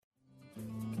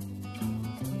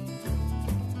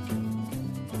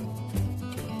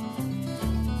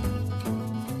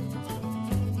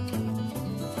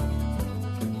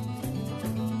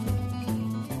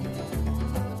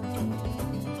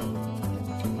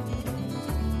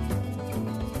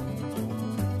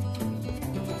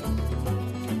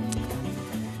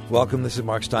Welcome, this is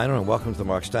Mark Steiner, and welcome to the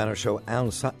Mark Steiner Show and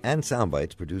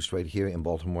Soundbites, produced right here in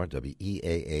Baltimore,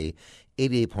 WEAA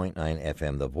 88.9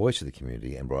 FM, the voice of the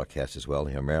community, and broadcast as well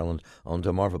here in Maryland on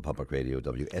Delmarva Public Radio,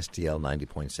 WSTL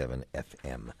 90.7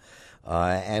 FM.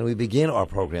 And we begin our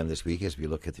program this week as we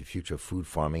look at the future of food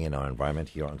farming in our environment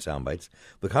here on Soundbites,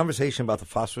 with a conversation about the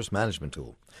Phosphorus Management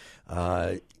Tool.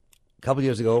 A couple of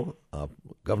years ago,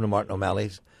 Governor Martin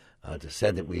O'Malley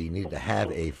said that we needed to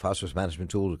have a phosphorus management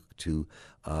tool to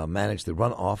manage the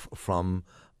runoff from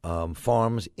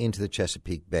farms into the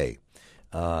Chesapeake Bay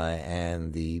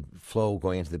and the flow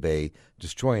going into the bay,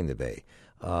 destroying the bay.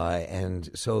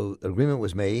 And so an agreement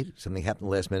was made. Something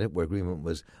happened last minute where agreement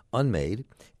was unmade,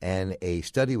 and a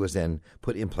study was then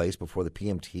put in place before the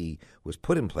PMT was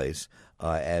put in place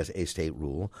as a state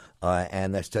rule,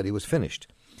 and that study was finished.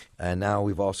 And now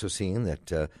we've also seen that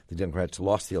the Democrats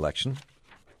lost the election.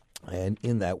 And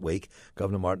in that wake,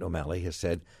 Governor Martin O'Malley has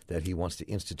said that he wants to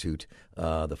institute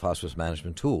the Phosphorus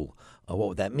Management Tool. What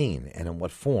would that mean, and in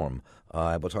what form?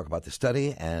 We'll talk about the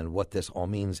study and what this all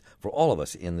means for all of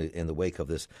us in the wake of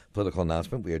this political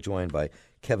announcement. We are joined by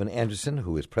Kevin Anderson,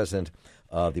 who is president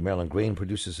of the Maryland Grain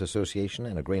Producers Association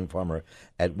and a grain farmer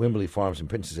at Wimberley Farms in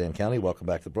Princess Anne County. Welcome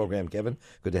back to the program, Kevin.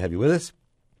 Good to have you with us.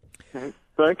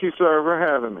 Thank you, sir, for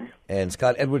having me. And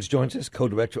Scott Edwards joins us,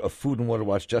 co-director of Food and Water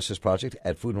Watch Justice Project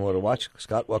at Food and Water Watch.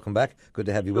 Scott, welcome back. Good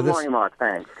to have you with us. Good morning, Mark.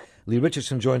 Thanks. Lee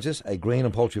Richardson joins us, a grain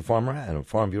and poultry farmer and a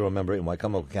Farm Bureau member in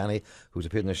Wycomico County, who's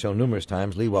appeared in the show numerous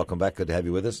times. Lee, welcome back. Good to have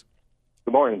you with us.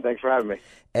 Good morning. Thanks for having me.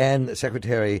 And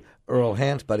Secretary Earl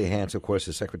Hance, Buddy Hance, of course,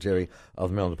 is Secretary of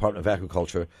the Maryland Department of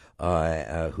Agriculture,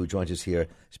 who joins us here,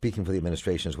 speaking for the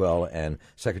administration as well. And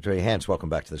Secretary Hance, welcome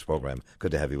back to this program.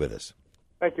 Good to have you with us.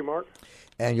 Thank you, Mark.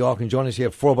 And you all can join us here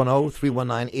at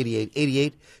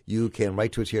 410-319-8888. You can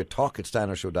write to us here at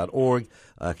talk@steinershow.org.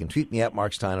 You can tweet me at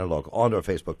Mark Steiner. Log on to our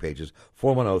Facebook pages,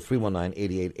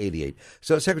 410-319-8888.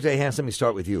 So, Secretary Hance, let me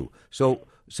start with you. So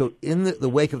in the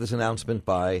wake of this announcement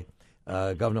by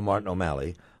Governor Martin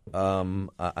O'Malley,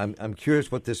 I'm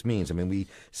curious what this means. I mean, we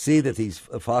see that these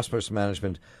phosphorus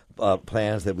management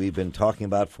plans that we've been talking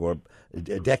about for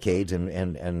decades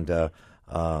and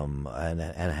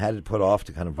had it put off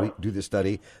to kind of do the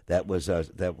study that was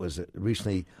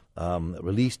recently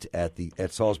released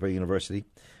at Salisbury University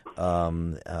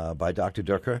by Dr.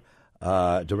 Duricker,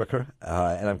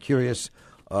 and I'm curious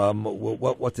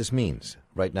what this means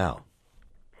right now.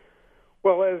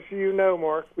 Well, as you know,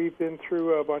 Mark, we've been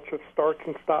through a bunch of starts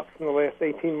and stops in the last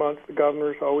 18 months. The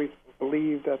governor's always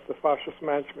believed that the phosphorus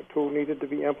management tool needed to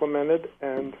be implemented,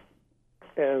 and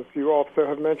as you also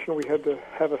have mentioned, we had to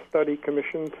have a study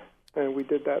commissioned, and we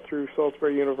did that through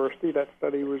Salisbury University. That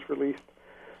study was released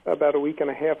about a week and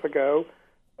a half ago.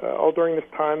 All during this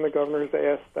time, the governor has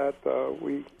asked that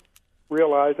we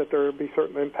realize that there would be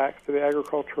certain impacts to the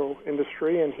agricultural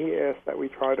industry, and he asked that we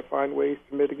try to find ways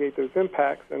to mitigate those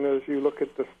impacts. And as you look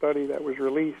at the study that was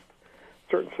released,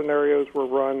 certain scenarios were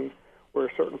run where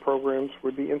certain programs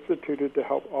would be instituted to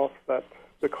help offset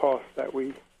the costs that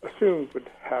we assumed would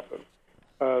happen.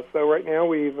 So right now,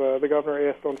 the governor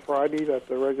asked on Friday that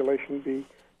the regulation be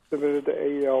submitted to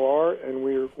AELR, and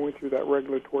we are going through that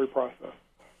regulatory process.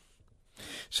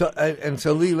 So,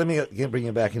 Lee, let me bring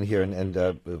you back in here, and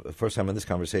first time in this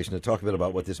conversation, to talk a bit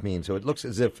about what this means. So it looks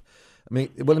as if,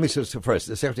 let me say first,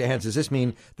 Secretary Hance, does this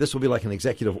mean this will be like an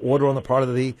executive order on the part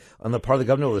of the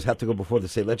governor? Will this have to go before the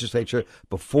state legislature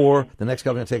before the next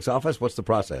governor takes office? What's the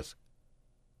process?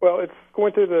 Well, it's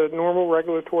going through the normal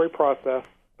regulatory process.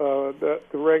 The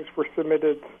regs were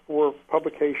submitted for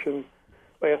publication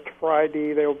last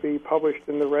Friday. They'll be published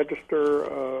in the Register,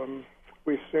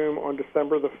 we assume, on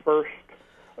December the 1st.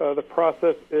 The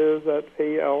process is that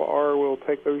ALR will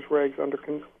take those regs under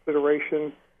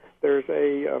consideration. There's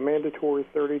a mandatory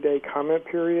 30-day comment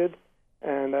period,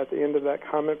 and at the end of that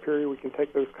comment period, we can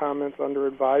take those comments under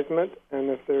advisement,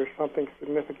 and if there's something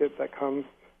significant that comes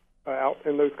out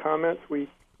in those comments, we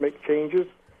make changes.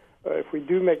 If we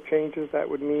do make changes,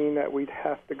 that would mean that we'd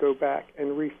have to go back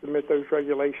and resubmit those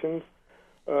regulations.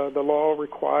 The law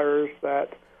requires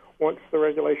that once the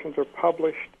regulations are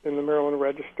published in the Maryland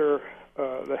Register,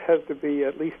 there has to be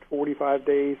at least 45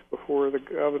 days before the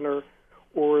governor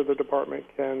or the department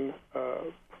can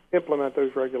implement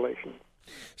those regulations.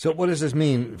 So what does this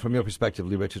mean from your perspective,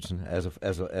 Lee Richardson, as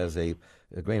a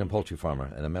grain and poultry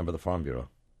farmer and a member of the Farm Bureau?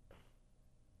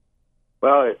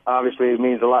 Well, obviously it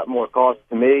means a lot more cost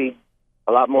to me,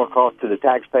 a lot more cost to the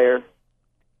taxpayer.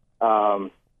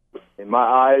 In my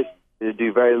eyes, it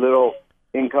do very little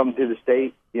income to the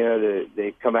state. You know,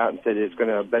 they come out and said it's going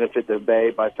to benefit the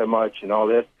Bay by so much and all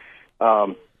this.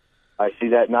 I see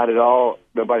that not at all.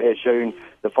 Nobody has shown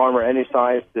the farmer any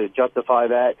science to justify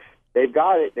that. They've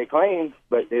got it, they claim,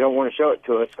 but they don't want to show it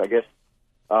to us. I guess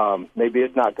maybe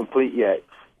it's not complete yet,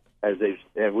 as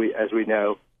we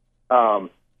know.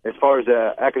 As far as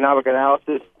economic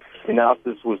analysis, the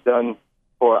analysis was done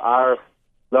for our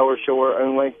lower shore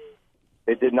only.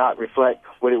 It did not reflect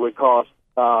what it would cost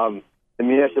the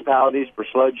municipalities for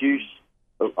sludge use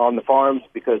on the farms,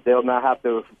 because they'll now have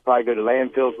to probably go to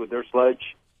landfills with their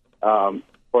sludge.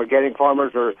 Organic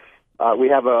farmers we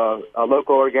have a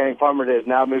local organic farmer that has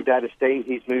now moved out of state.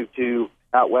 He's moved to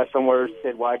out west somewhere,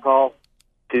 Ted Wycall,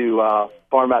 to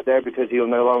farm out there because he'll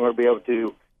no longer be able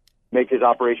to make his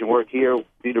operation work here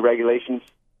due to regulations.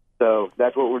 So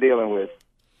that's what we're dealing with.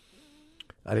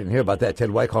 I didn't hear about that. Ted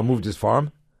Wycall moved his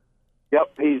farm?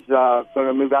 Yep, he's going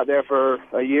to move out there for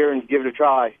a year and give it a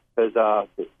try, and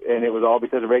it was all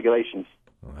because of regulations.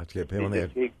 I'll have to get him on there.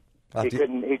 He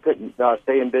couldn't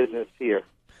stay in business here.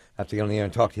 I have to get on the air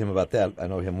and talk to him about that. I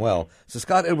know him well. So,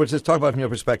 Scott Edwards, let's talk about from your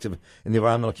perspective in the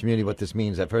environmental community what this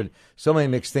means. I've heard so many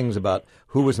mixed things about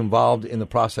who was involved in the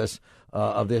process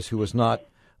of this, who was not,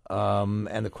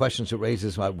 and the questions it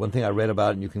raises. One thing I read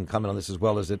about, and you can comment on this as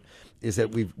well, is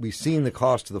that we've seen the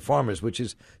cost to the farmers, which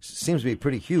seems to be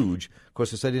pretty huge. Of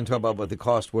course, I didn't talk about what the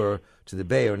costs were to the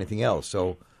Bay or anything else.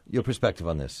 So, your perspective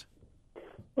on this?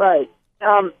 Right.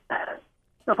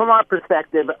 So from our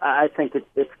perspective, I think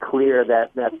it's clear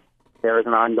that there is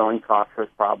an ongoing phosphorus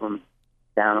problem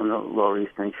down on the Lower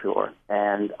Eastern Shore,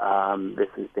 and this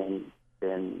has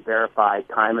been verified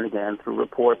time and again through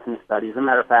reports and studies. As a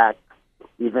matter of fact,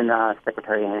 even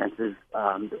Secretary Hance's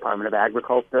Department of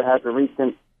Agriculture has a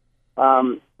recent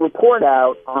report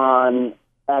out on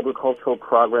agricultural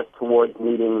progress towards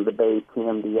meeting the Bay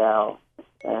TMDL,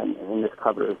 and this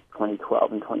covers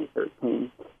 2012 and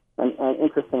 2013. And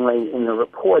interestingly, in the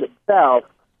report itself,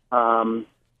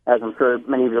 as I'm sure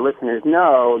many of your listeners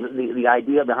know, the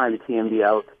idea behind the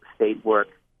TMDL state work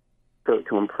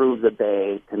to improve the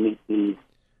Bay to meet these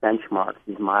benchmarks,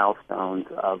 these milestones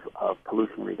of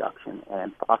pollution reduction.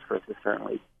 And phosphorus is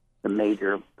certainly the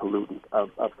major pollutant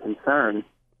of concern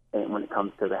when it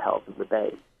comes to the health of the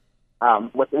Bay.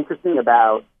 What's interesting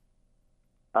about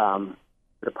the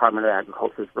Department of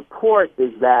Agriculture's report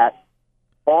is that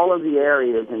all of the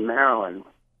areas in Maryland,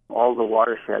 all the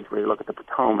watersheds where you look at the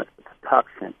Potomac, the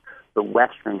Patuxent, the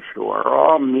Western Shore, are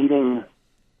all meeting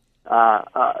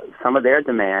some of their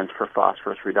demands for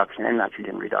phosphorus reduction and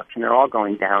nitrogen reduction. They're all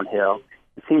going downhill.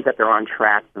 It seems that they're on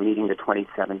track for meeting the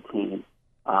 2017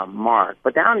 mark.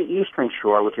 But down the Eastern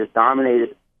Shore, which is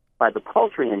dominated by the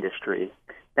poultry industry,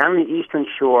 down the Eastern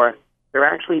Shore, they're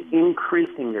actually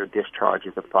increasing their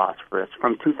discharges of phosphorus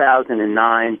from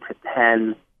 2009 to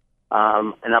 10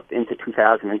 and up into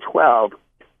 2012.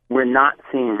 We're not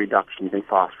seeing reductions in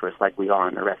phosphorus like we are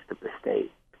in the rest of the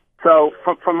state. So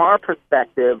from our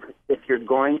perspective, if you're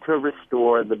going to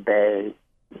restore the Bay,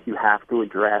 you have to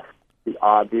address the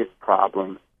obvious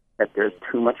problem that there's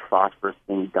too much phosphorus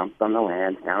being dumped on the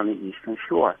land down the Eastern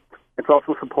Shore. It's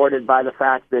also supported by the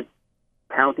fact that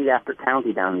county after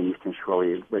county down the Eastern Shore,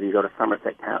 whether you go to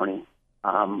Somerset County,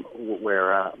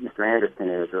 where Mr. Anderson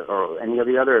is, or any of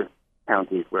the other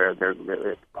counties where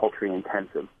they're poultry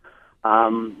intensive,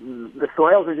 the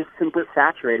soils are just simply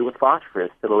saturated with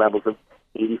phosphorus to the levels of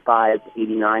 85,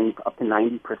 89, up to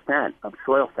 90% of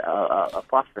soil of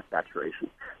phosphorus saturation.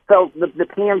 So the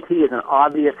PMT is an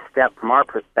obvious step from our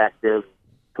perspective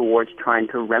towards trying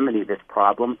to remedy this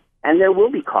problem, and there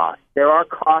will be costs. There are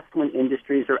costs when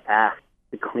industries are asked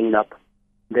to clean up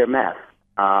their mess.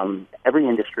 Every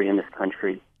industry in this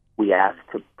country, we ask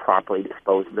to properly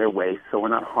dispose of their waste so we're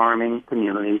not harming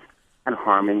communities and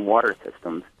harming water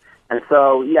systems. And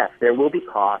so, yes, there will be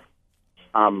costs.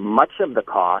 Much of the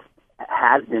cost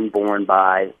has been borne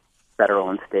by federal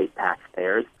and state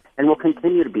taxpayers and will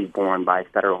continue to be borne by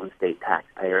federal and state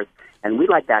taxpayers. And we'd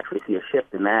like to actually see a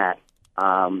shift in that.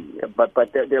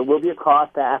 But there will be a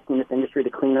cost to asking this industry to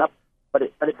clean up, but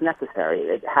it's necessary.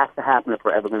 It has to happen if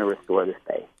we're ever going to restore this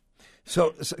Bay.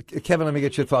 So, Kevin, let me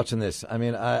get your thoughts on this. I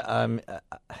mean, I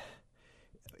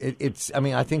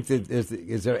think that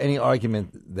is there any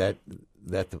argument that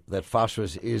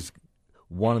phosphorus is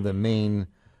one of the main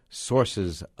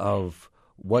sources of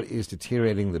what is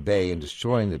deteriorating the Bay and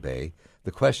destroying the Bay?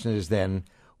 The question is then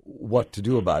what to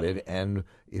do about it, and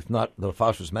if not the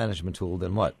Phosphorus Management Tool,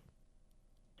 then what?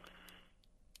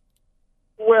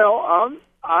 Well,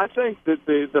 I think that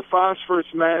the Phosphorus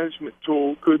Management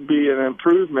Tool could be an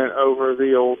improvement over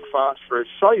the old phosphorus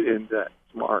site index,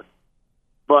 Mark.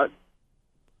 But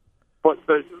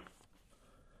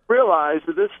realize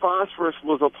that this phosphorus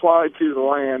was applied to the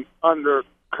land under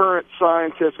current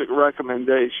scientific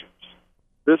recommendations.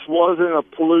 This wasn't a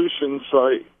pollution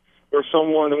site where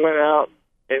someone went out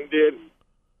and did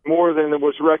more than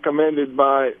was recommended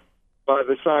by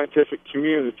the scientific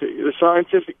community. The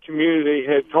scientific community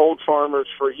had told farmers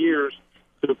for years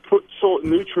to put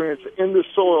nutrients in the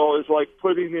soil is like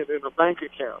putting it in a bank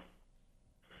account.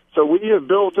 So we have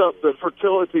built up the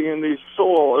fertility in the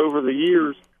soil over the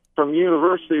years from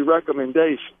university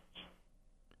recommendations.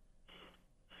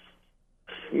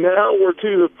 Now we're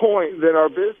to the point that our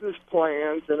business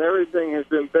plans and everything has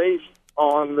been based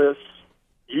on this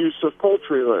use of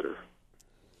poultry litter.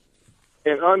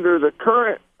 And under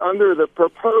the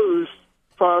proposed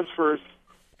phosphorus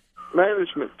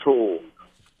management tool,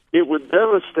 it would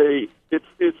devastate.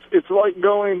 It's like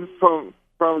going from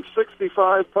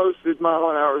 65 posted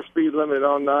mile-an-hour speed limit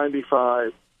on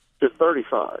 95 to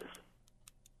 35,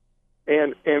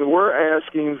 and we're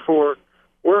asking for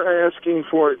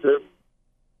it to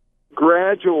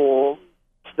gradual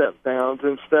step downs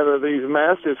instead of these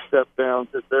massive step downs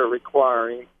that they're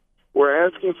requiring. We're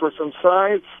asking for some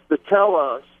science to tell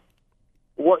us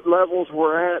what levels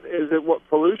we're at, is at what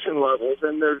pollution levels,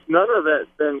 and there's none of that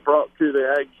been brought to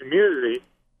the ag community.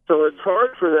 So it's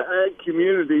hard for the ag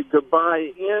community to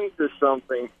buy into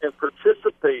something and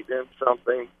participate in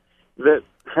something that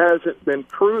hasn't been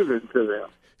proven to them.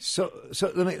 So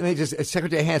let me just,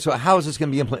 Secretary Hand, so how is this going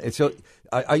to be implemented? So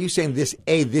are you saying this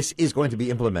is going to be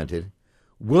implemented?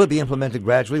 Will it be implemented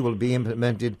gradually? Will it be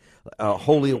implemented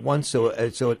wholly at once? So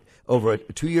over a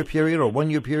 2-year period or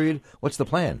 1-year period? What's the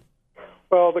plan?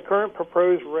 Well, the current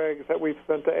proposed regs that we've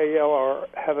sent to ALR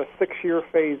have a 6-year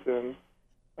phase-in,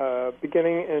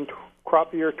 beginning in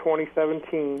crop year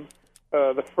 2017.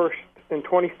 The first in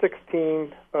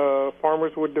 2016,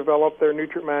 farmers would develop their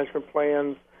nutrient management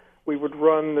plans. We would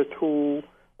run the tool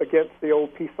against the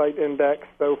old P-site index,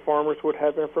 so farmers would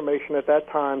have information at that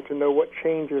time to know what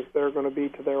changes there are going to be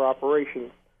to their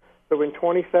operations. So in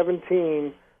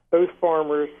 2017, those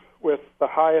farmers with the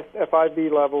highest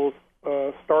FIV levels,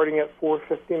 starting at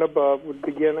 450 and above, would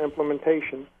begin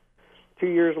implementation. 2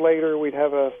 years later, we'd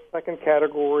have a second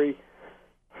category,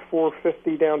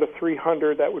 450 down to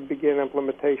 300, that would begin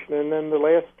implementation. And then the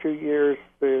last 2 years,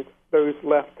 those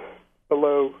left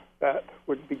below that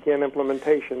would begin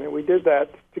implementation. And we did that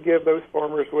to give those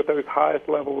farmers with those highest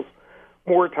levels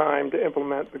more time to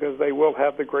implement, because they will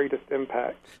have the greatest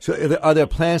impact. So are there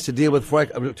plans to deal with, before I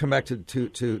turn back to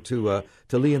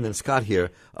Lee and then Scott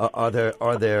here, how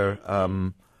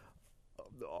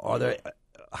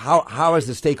is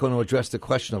the state going to address the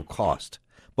question of cost?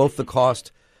 Both the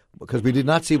cost, because we did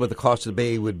not see what the cost of the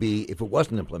bay would be if it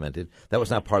wasn't implemented. That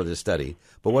was not part of the study.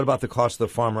 But what about the cost of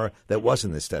the farmer that was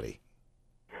in this study?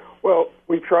 Well,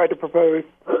 we've tried to propose,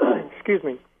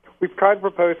 we've tried to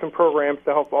propose some programs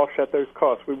to help offset those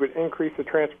costs. We would increase the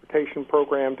transportation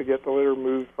program to get the litter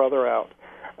moved further out.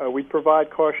 We provide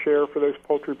cost share for those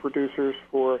poultry producers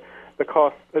for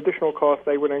the additional costs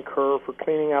they would incur for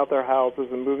cleaning out their houses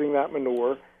and moving that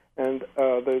manure. And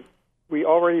we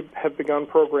already have begun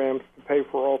programs to pay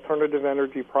for alternative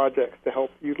energy projects to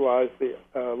help utilize the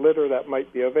litter that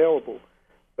might be available.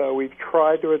 So we've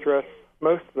tried to address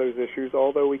most of those issues,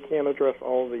 although we can't address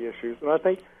all of the issues. And I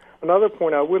think another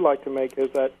point I would like to make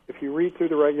is that if you read through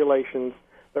the regulations,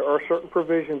 there are certain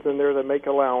provisions in there that make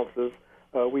allowances.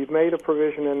 We've made a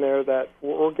provision in there that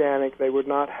for organic, they would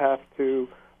not have to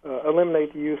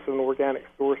eliminate the use of an organic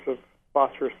source of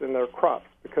phosphorus in their crops,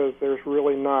 because there's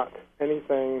really not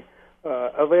anything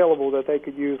available that they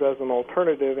could use as an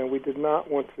alternative, and we did not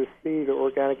want to see the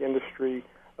organic industry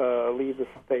leave the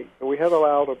state. So we have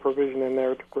allowed a provision in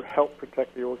there to help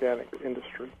protect the organic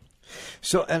industry.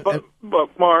 So,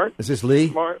 but Mark, is this Lee?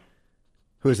 Mark,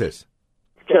 who is this?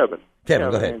 Kevin, go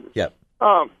ahead. Yep.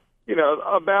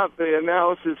 About the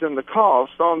analysis and the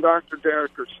cost on Dr.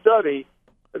 Derricker's study,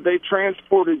 they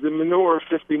transported the manure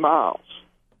 50 miles.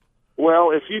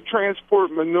 Well, if you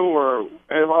transport manure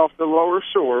off the lower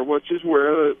shore, which is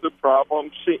where the problem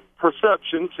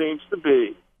perception seems to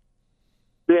be,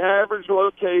 the average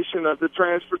location of the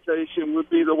transportation would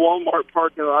be the Walmart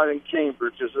parking lot in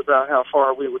Cambridge, is about how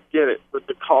far we would get it with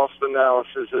the cost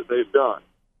analysis that they've done.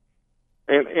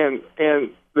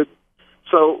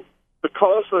 So the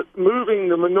cost of moving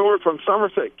the manure from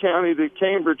Somerset County to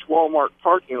Cambridge Walmart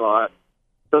parking lot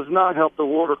does not help the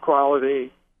water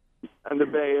quality in the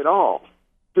bay at all.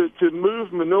 To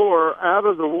move manure out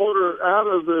of the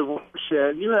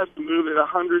watershed, you have to move it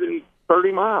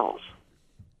 130 miles.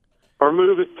 Or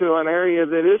move it to an area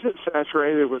that isn't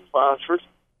saturated with phosphorus.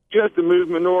 You have to move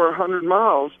manure 100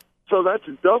 miles, so that's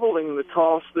doubling the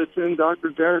cost that's in Dr.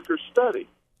 Derricker's study.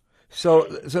 So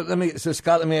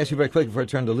Scott, let me ask you very quickly before I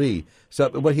turn to Lee. So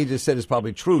what he just said is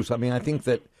probably true. So I mean, I think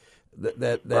that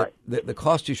the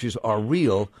cost issues are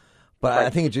real, but I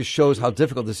think it just shows how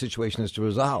difficult the situation is to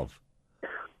resolve.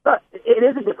 It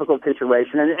is a difficult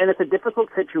situation, and it's a difficult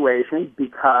situation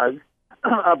because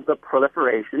of the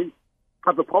proliferation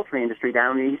of the poultry industry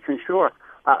down the Eastern Shore.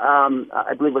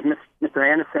 I believe it was Mr.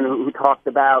 Anderson who talked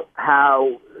about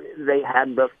how they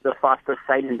had the phosphorus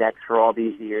site index for all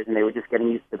these years, and they were just getting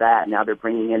used to that. Now they're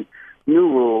bringing in new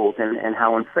rules, and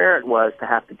how unfair it was to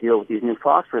have to deal with these new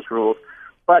phosphorus rules.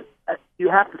 But you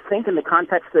have to think in the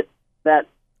context that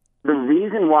the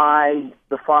reason why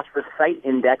the phosphorus site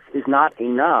index is not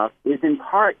enough is in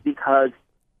part because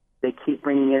they keep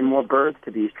bringing in more birds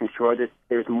to the Eastern Shore.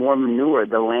 There's more manure.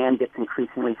 The land gets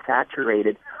increasingly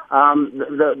saturated.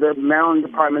 The Maryland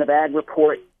Department of Ag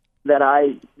report that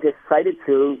I just cited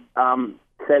to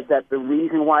says that the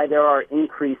reason why there are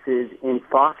increases in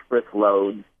phosphorus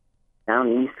loads down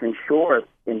the Eastern Shore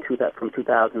from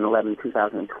 2011 to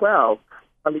 2012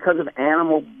 are because of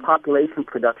animal population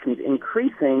productions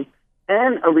increasing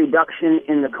and a reduction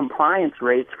in the compliance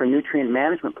rates for nutrient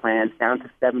management plans down to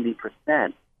 70%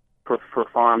 for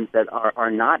farms that are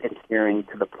not adhering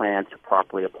to the plans to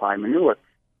properly apply manure.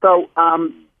 So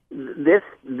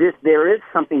there is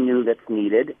something new that's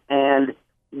needed, and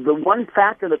the one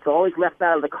factor that's always left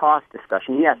out of the cost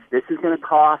discussion, yes, this is going to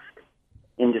cost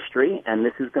industry, and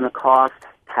this is going to cost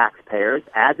taxpayers,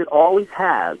 as it always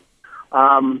has.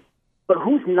 But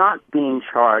who's not being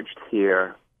charged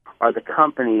here are the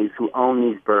companies who own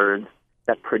these birds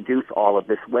that produce all of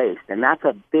this waste. And that's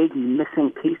a big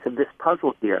missing piece of this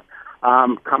puzzle here.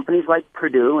 Companies like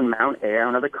Purdue and Mount Air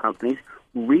and other companies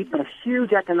reap a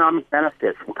huge economic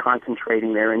benefit from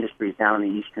concentrating their industries down on the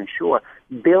Eastern Shore.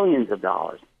 Billions of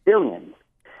dollars, billions.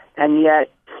 And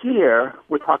yet here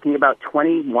we're talking about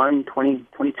 $22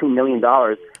 million.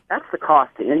 That's the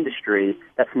cost to industry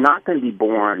that's not going to be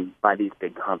borne by these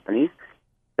big companies.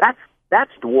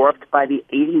 That's dwarfed by the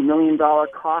 $80 million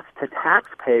cost to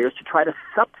taxpayers to try to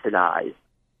subsidize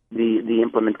the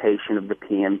implementation of the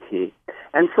PMT.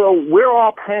 And so we're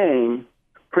all paying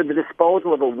for the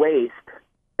disposal of a waste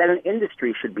that an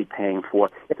industry should be paying for.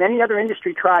 If any other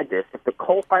industry tried this, if the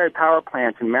coal-fired power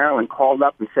plants in Maryland called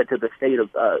up and said to the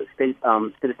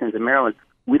citizens of Maryland,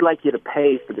 we'd like you to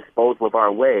pay for disposal of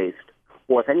our waste,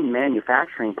 or if any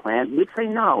manufacturing plant, we'd say,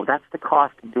 no, that's the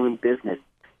cost of doing business.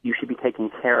 You should be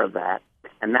taking care of that.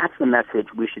 And that's the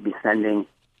message we should be sending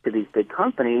to these big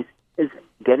companies, is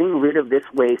getting rid of this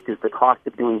waste is the cost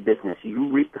of doing business. You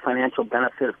reap the financial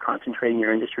benefit of concentrating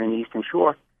your industry in the Eastern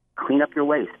Shore. Clean up your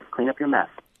waste. Clean up your mess.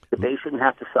 The Bay shouldn't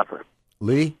have to suffer.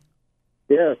 Lee?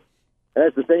 Yes.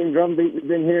 That's the same drumbeat we've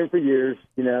been hearing for years.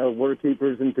 You know, water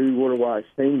keepers and food water wash,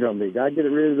 same drumbeat. Got to get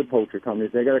rid of the poultry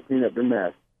companies. They got to clean up their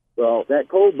mess. Well, that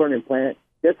coal burning plant,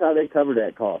 guess how they cover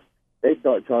that cost? They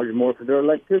start charging more for their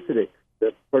electricity.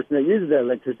 The person that uses that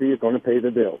electricity is going to pay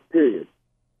the bill, period.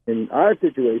 In our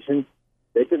situation,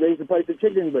 they could raise the price of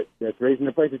chicken, but that's raising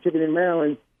the price of chicken in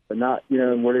Maryland, but not,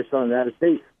 where they're selling it out of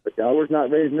state. But Delaware's not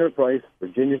raising their price.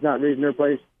 Virginia's not raising their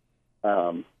price.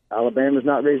 Alabama's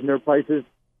not raising their prices.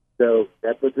 So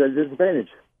that puts us at a disadvantage.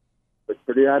 Puts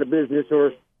Purdue out of business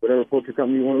or whatever poultry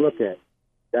company you want to look at.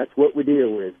 That's what we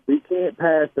deal with. We can't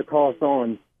pass the cost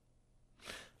on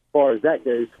as far as that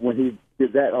goes when he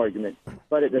gives that argument.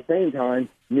 But at the same time,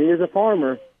 me as a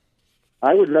farmer,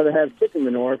 I would rather have chicken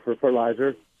manure for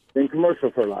fertilizer than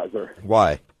commercial fertilizer.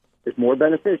 Why? It's more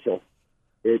beneficial.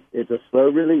 It's a slow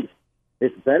release.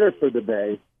 It's better for the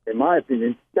Bay, in my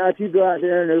opinion. Now, if you go out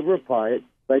there and over-apply it,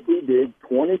 like we did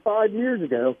 25 years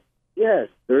ago, yes,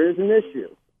 there is an issue.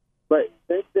 But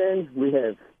since then, we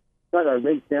have cut our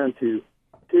rates down to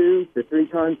 2 to 3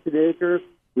 tons per acre.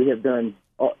 We have done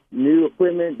new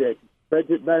equipment that spreads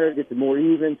it better, gets it more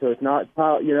even, so it's not,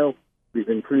 we've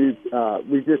improved,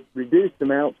 we've just reduced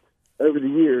amounts over the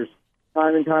years,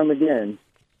 time and time again.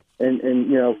 And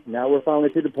now we're finally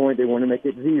to the point they want to make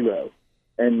it 0.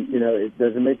 And, it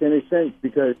doesn't make any sense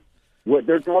because what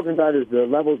they're talking about is the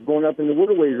levels going up in the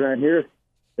waterways around here.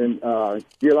 And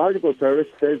Geological Service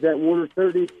says that water's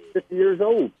 30, 50 years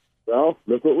old. Well,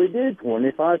 look what we did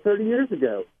 25, 30 years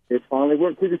ago. It's finally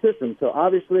worked through the system. So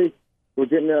obviously we're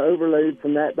getting an overload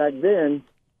from that back then,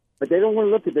 but they don't want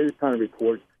to look at those kind of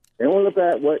reports. They want to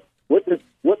look at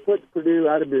what puts Purdue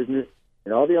out of business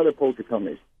and all the other poultry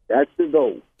companies. That's the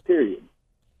goal, period.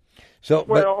 So,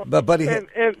 well, but buddy, and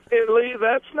Lee,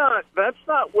 that's not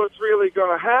what's really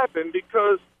going to happen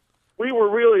because we were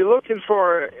really looking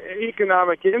for an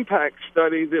economic impact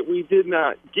study that we did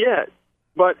not get.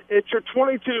 But it's your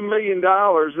 $22 million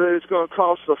that it's going to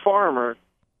cost the farmer.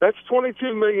 That's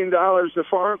 $22 million the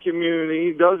farm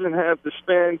community doesn't have to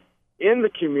spend in the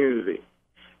community.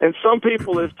 And some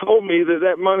people have told me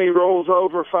that money rolls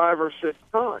over 5 or 6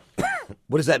 times.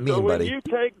 What does that mean, so when buddy? you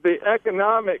take the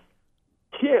economic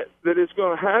hit that is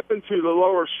going to happen to the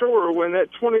lower shore when that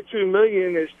 $22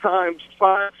 million is times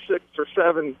 5, 6, or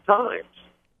 7 times,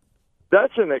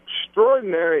 that's an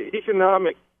extraordinary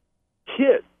economic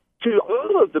hit to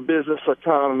all of the business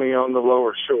economy on the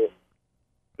lower shore.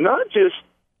 Not just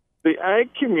the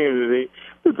ag community,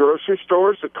 the grocery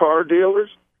stores, the car dealers.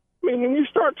 I mean, when you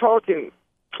start talking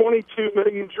 22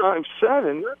 million times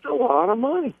 7, that's a lot of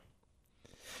money.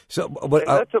 So,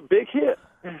 that's a big hit.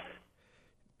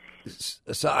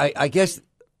 So I guess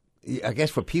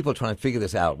for people trying to figure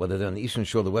this out, whether they're on the eastern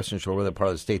shore, the western shore, whatever part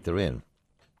of the state they're in,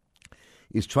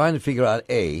 is trying to figure out,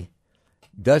 A,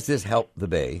 does this help the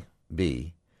bay?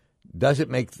 B, does it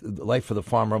make life for the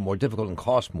farmer more difficult and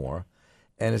cost more?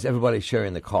 And is everybody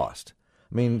sharing the cost?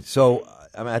 I mean,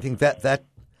 I think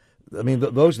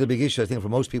those are the big issues, I think, for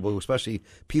most people, especially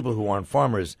people who aren't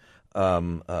farmers,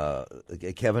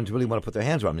 Kevin, to really want to put their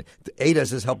hands around it. A,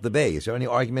 does this help the bay? Is there any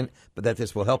argument that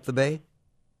this will help the bay?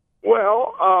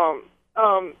 Well,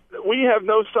 we have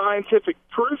no scientific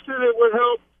proof that it would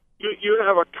help. You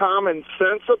have a common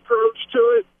sense approach to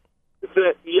it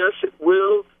that, yes, it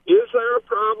will. Is there a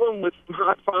problem with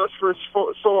high phosphorus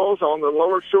soils on the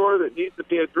lower shore that needs to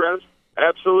be addressed?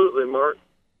 Absolutely, Mark.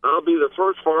 I'll be the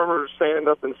first farmer to stand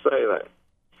up and say that.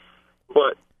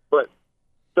 But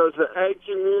does the ag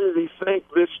community think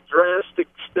this drastic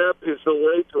step is the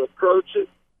way to approach it?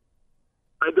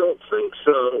 I don't think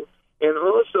so. And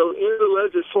also, in the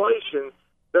legislation,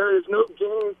 there is no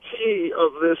guarantee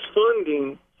of this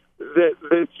funding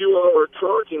that you all are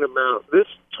talking about. This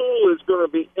tool is going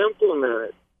to be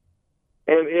implemented.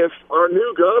 And if our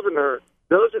new governor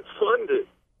doesn't fund it,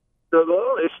 the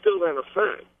law is still in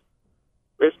effect.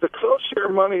 If the cost share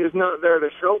money is not there to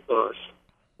help us,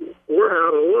 we're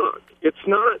out of luck. It's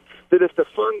not that if the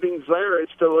funding's there,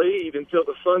 it's delayed until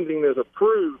the funding is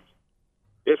approved.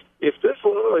 If this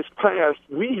law is passed,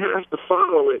 we have to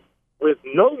follow it with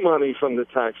no money from the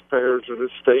taxpayers of the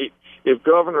state if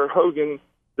Governor Hogan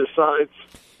decides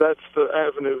that's the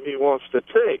avenue he wants to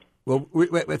take. Well,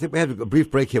 I think we have a brief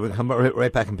break here. We'll come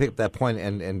right back and pick up that point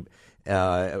and in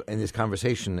this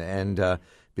conversation. And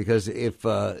because if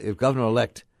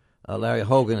Governor-elect Larry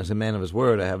Hogan is a man of his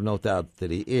word, I have no doubt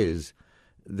that he is,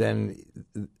 then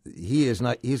he is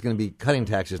not. He's going to be cutting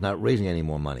taxes, not raising any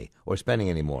more money or spending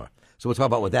any more. So we'll talk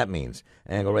about what that means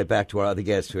and go right back to our other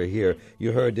guests who are here.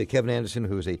 You heard Kevin Anderson,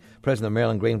 who is a president of the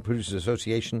Maryland Grain Producers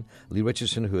Association, Lee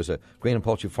Richardson, who is a grain and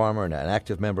poultry farmer and an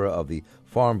active member of the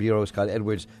Farm Bureau, Scott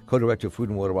Edwards, co-director of Food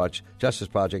and Water Watch Justice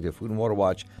Project at Food and Water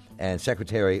Watch, and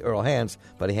Secretary Earl Hance,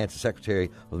 Buddy Hance, the Secretary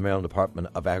of the Maryland Department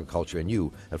of Agriculture, and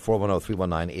you at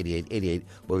 410-319-8888.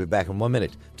 We'll be back in 1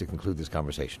 minute to conclude this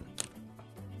conversation.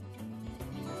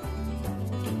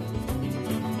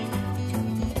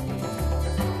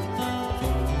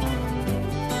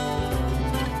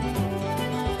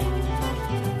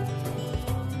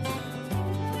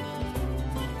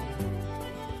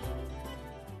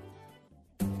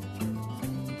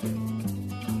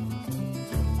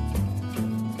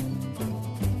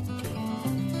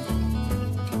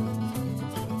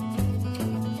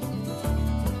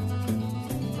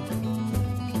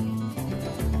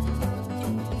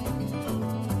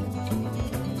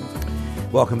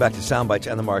 Welcome back to Soundbites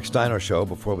and the Mark Steiner Show.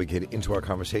 Before we get into our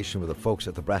conversation with the folks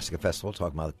at the Brassica Festival,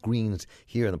 talking about greens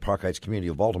here in the Park Heights community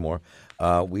of Baltimore,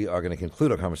 we are going to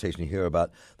conclude our conversation here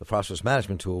about the Phosphorus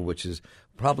Management Tool, which is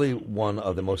probably one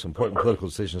of the most important political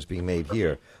decisions being made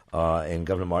here in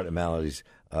Governor Martin Mallory's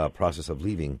process of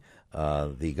leaving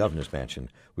the governor's mansion.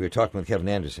 We are talking with Kevin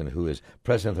Anderson, who is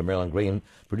president of the Maryland Grain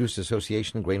Producers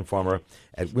Association, grain farmer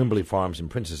at Wimberley Farms in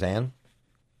Princess Anne.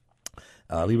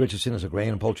 Lee Richardson is a grain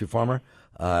and poultry farmer,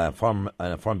 and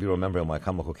a Farm Bureau member in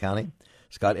Wycomico County.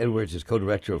 Scott Edwards is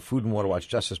co-director of Food and Water Watch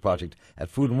Justice Project at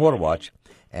Food and Water Watch.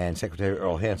 And Secretary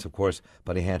Earl Hance, of course,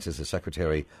 Buddy Hance is the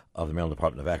Secretary of the Maryland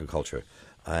Department of Agriculture.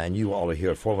 And you all are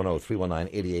here at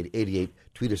 410-319-8888.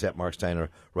 Tweet us at Mark Steiner.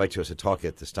 Write to us at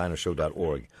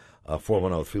talk@thesteinershow.org.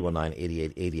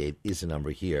 410-319-8888 is the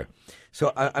number here.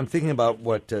 So I'm thinking about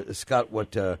what, Scott, well,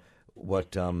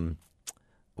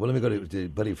 let me go to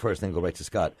Buddy first, then go right to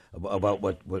Scott, about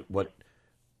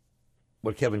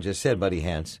what Kevin just said, Buddy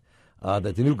Hance,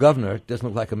 that the new governor doesn't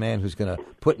look like a man who's going to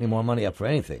put any more money up for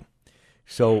anything.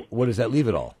 So where does that leave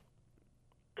it all?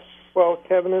 Well,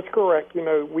 Kevin is correct. You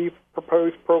know, we've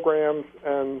proposed programs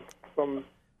and some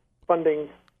funding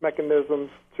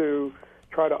mechanisms to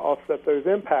try to offset those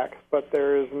impacts, but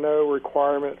there is no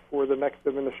requirement for the next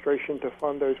administration to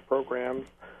fund those programs.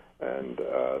 And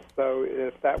so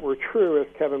if that were true, as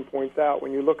Kevin points out,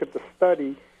 when you look at the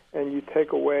study, and you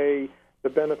take away the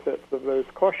benefits of those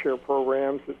cost-share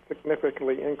programs, it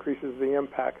significantly increases the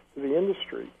impacts to the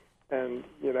industry. And,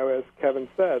 as Kevin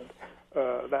said,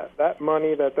 that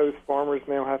money that those farmers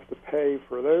now have to pay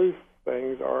for those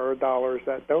things are dollars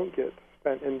that don't get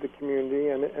spent in the community,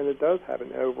 and it does have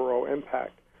an overall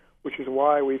impact, which is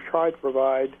why we've tried to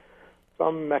provide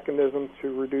some mechanisms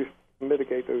to reduce and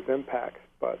mitigate those impacts.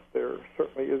 But there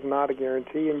certainly is not a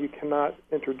guarantee, and you cannot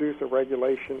introduce a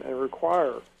regulation and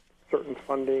require certain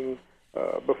funding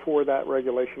before that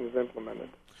regulation is implemented.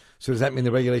 So does that mean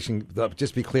the regulation,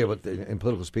 just to be clear in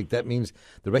political speak, that means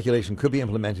the regulation could be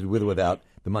implemented with or without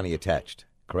the money attached,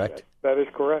 correct? That is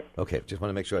correct. Okay, just want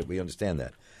to make sure we understand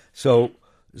that. So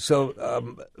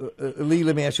Lee,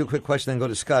 let me ask you a quick question, then go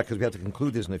to Scott, because we have to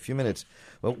conclude this in a few minutes.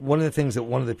 Well, one of the things that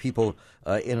one of the people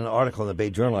in an article in the Bay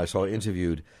Journal I saw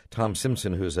interviewed, Tom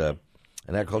Simpson, who's an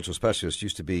agricultural specialist,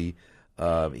 used to be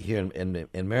here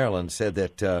in Maryland, said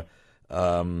that,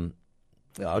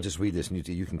 I'll just read this and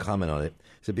you can comment on it.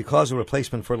 He said, because a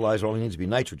replacement fertilizer only needs to be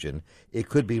nitrogen, it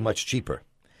could be much cheaper.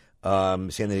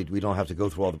 Saying that we don't have to go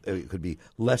through it could be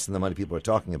less than the money people are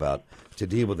talking about to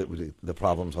deal with the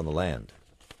problems on the land.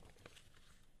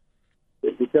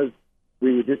 Because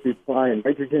we would just be applying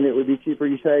nitrogen, it would be cheaper,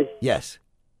 you say? Yes.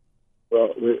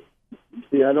 Well,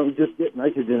 see, I don't just get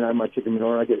nitrogen out of my chicken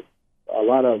manure. I get a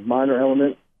lot of minor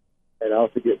elements, and I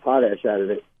also get potash out of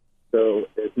it. So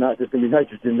it's not just going to be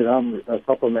nitrogen that I'm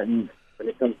supplementing when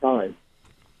it comes time.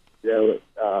 It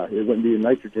wouldn't be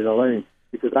nitrogen alone,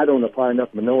 because I don't apply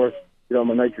enough manure to get all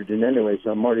my nitrogen anyway,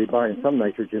 so I'm already buying some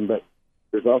nitrogen, but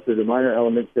there's also the minor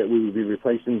elements that we would be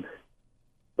replacing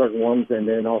certain ones, and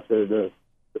then also the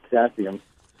potassium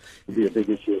would be a big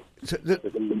issue. So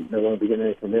no longer be getting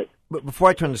any from it. But before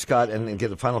I turn to Scott and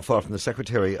get a final thought from the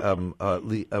Secretary,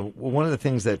 Lee, one of the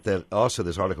things that also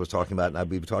this article was talking about, and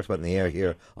we've talked about in the air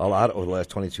here a lot over the last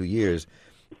 22 years,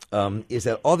 is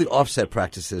that all the offset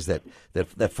practices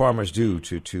that farmers do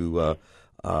to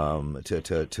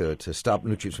stop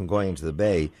nutrients from going into the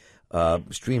bay,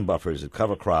 stream buffers,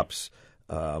 cover crops,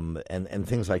 and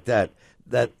things like that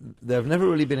there have never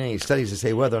really been any studies to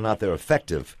say whether or not they're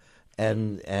effective.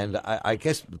 And I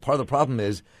guess part of the problem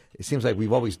is it seems like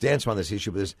we've always danced around this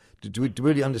issue, but do we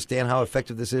really understand how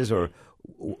effective this is, or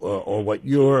what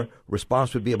your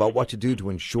response would be about what to do to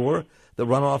ensure the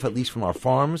runoff, at least from our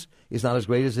farms, is not as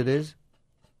great as it is?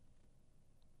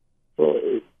 Well,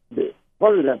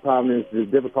 part of that problem is the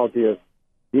difficulty of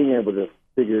being able to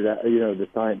figure it out, the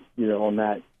science, on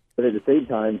that. But at the same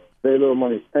time, very little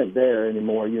money spent there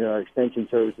anymore. Our extension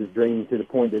services drained to the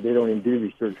point that they don't even do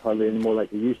research hardly anymore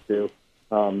like they used to.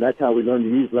 That's how we learned to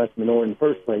use less manure in the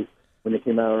first place when they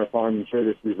came out on our farm and showed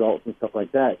us results and stuff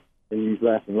like that. They used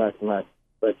less and less and less.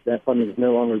 But that funding is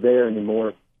no longer there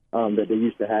anymore that they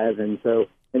used to have. And then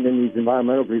these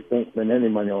environmental groups don't spend any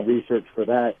money on research for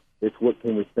that. It's what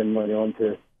can we spend money on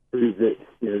to prove that,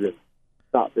 to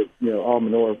stop it, all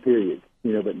manure, period.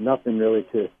 But nothing really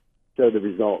to show the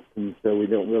results, and so we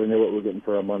don't really know what we're getting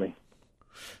for our money.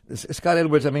 Scott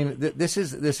Edwards, I mean, this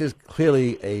is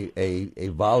clearly a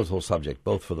volatile subject,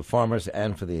 both for the farmers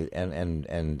and for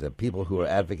the people who are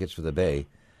advocates for the Bay.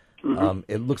 Mm-hmm.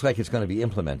 It looks like it's going to be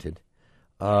implemented,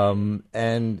 so I'm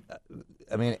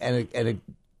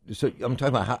talking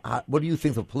about how, what do you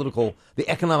think the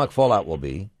economic fallout will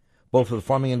be, both for the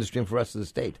farming industry and for the rest of the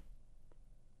state?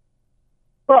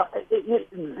 Well,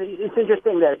 it's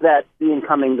interesting that the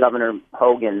incoming Governor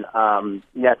Hogan,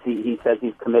 yes, he says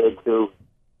he's committed to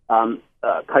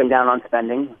cutting down on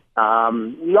spending.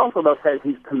 He also, though, says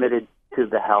he's committed to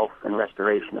the health and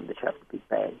restoration of the Chesapeake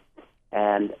Bay,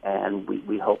 and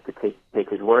we hope to take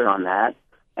his word on that,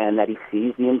 and that he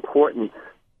sees the importance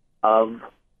of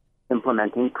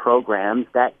implementing programs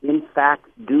that, in fact,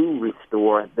 do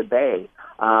restore the Bay.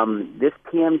 This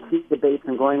PMT debate's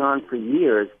been going on for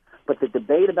years, but the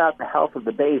debate about the health of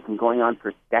the Bay has been going on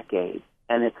for decades,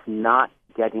 and it's not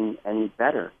getting any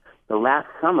better. So last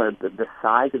summer, the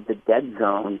size of the dead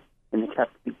zone in the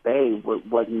Chesapeake Bay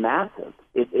was massive.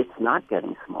 It's not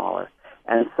getting smaller.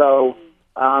 And so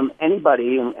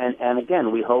anybody, and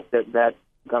again, we hope that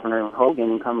Governor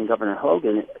Hogan, incoming Governor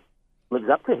Hogan, lives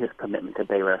up to his commitment to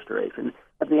Bay restoration,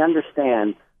 but they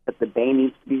understand that the Bay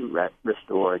needs to be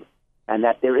restored, and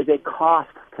that there is a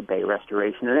cost to Bay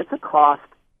restoration, and it's a cost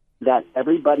that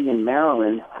everybody in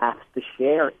Maryland has to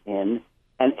share in,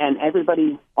 and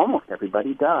almost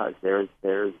everybody does. There's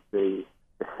the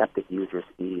septic users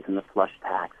fees and the flush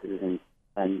taxes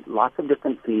and lots of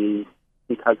different fees,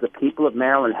 because the people of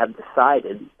Maryland have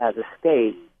decided as a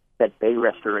state that Bay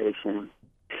restoration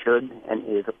should and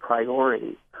is a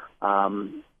priority.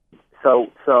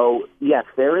 So yes,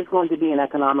 there is going to be an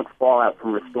economic fallout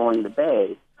from restoring the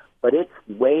bay, but it's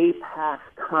way past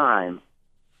time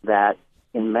that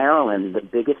in Maryland, the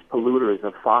biggest polluters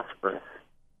of phosphorus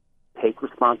take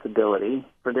responsibility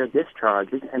for their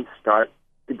discharges and start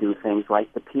to do things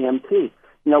like the PMT.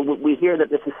 We hear that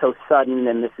this is so sudden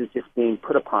and this is just being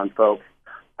put upon folks.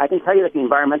 I can tell you that the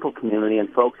environmental community and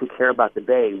folks who care about the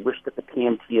bay wish that the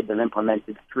PMT had been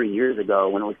implemented 3 years ago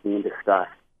when it was being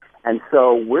discussed. And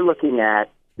so we're looking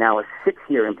at now a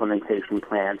 6-year implementation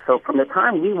plan. So from the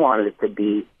time we wanted it to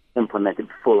be implemented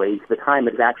fully to the time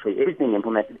it actually is being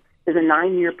implemented is a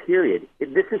 9-year period.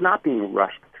 This is not being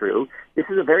rushed through. This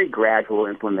is a very gradual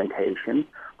implementation.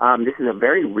 This is a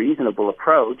very reasonable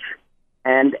approach.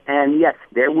 And yes,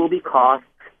 there will be costs.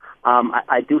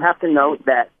 I do have to note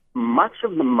that much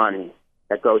of the money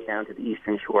that goes down to the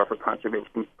Eastern Shore for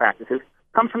conservation practices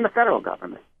comes from the federal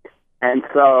government. And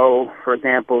so, for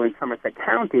example, in Somerset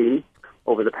County,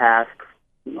 over the past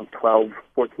 12,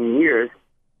 14 years,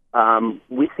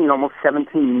 we've seen almost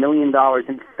 $17 million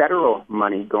in federal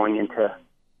money going into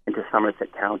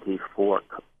Somerset County for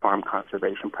farm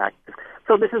conservation practices.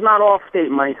 So this is not all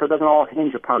state money, so it doesn't all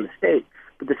hinge upon the state,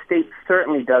 but the state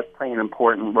certainly does play an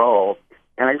important role.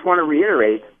 And I just want to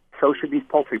reiterate, so should these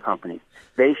poultry companies.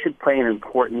 They should play an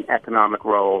important economic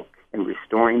role in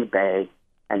restoring the bay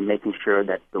and making sure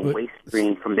that the waste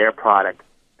stream from their product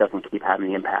doesn't keep having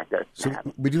the impact that it's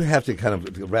having. We do have to kind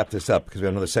of wrap this up because we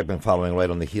have another segment following right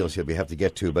on the heels here we have to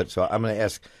get to. But so I'm going to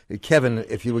ask Kevin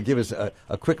if you would give us a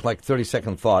quick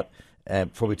 30-second thought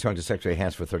before we turn to Secretary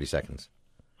Hans for 30 seconds.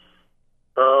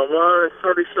 My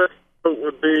 30-second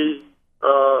would be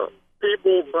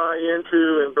people buy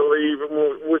into and believe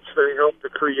in which they help to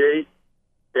create.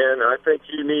 And I think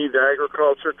you need the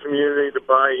agriculture community to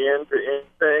buy into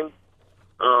anything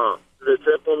that's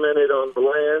implemented on the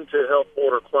land to help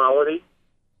water quality.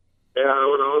 And I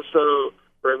would also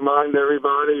remind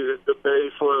everybody that the bay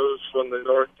flows from the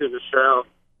north to the south,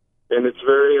 and it's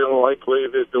very unlikely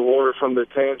that the water from the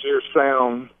Tangier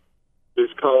Sound is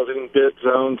causing dead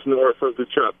zones north of the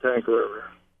Choptank River.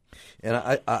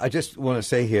 And I just want to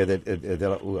say here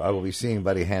that I will be seeing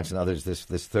Buddy Hans and others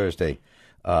this Thursday.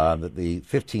 That the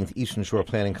 15th Eastern Shore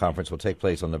Planning Conference will take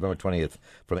place on November 20th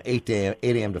from 8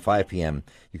 a.m. to 5 p.m.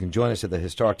 You can join us at the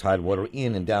historic Tidewater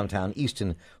Inn in downtown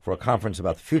Easton for a conference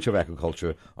about the future of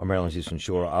agriculture on Maryland's Eastern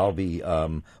Shore. I'll be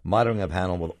monitoring a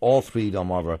panel with all 3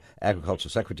 Delmarva agriculture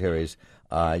secretaries.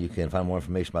 You can find more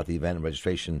information about the event and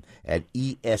registration at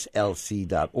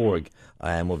eslc.org,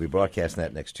 and we'll be broadcasting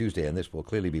that next Tuesday. And this will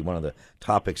clearly be one of the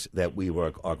topics that we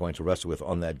are going to wrestle with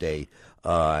on that day.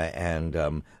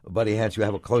 Buddy Hans, you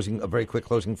have a very quick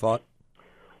closing thought?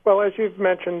 Well, as you've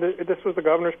mentioned, this was the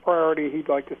governor's priority he'd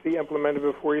like to see implemented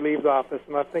before he leaves office.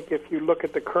 And I think if you look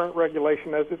at the current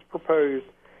regulation as it's proposed,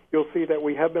 you'll see that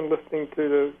we have been listening to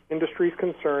the industry's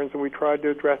concerns, and we tried to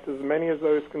address as many of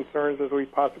those concerns as we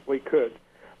possibly could.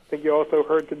 I think you also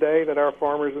heard today that our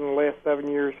farmers in the last 7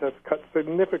 years have cut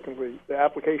significantly the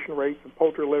application rates of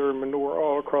poultry litter and manure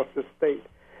all across this state.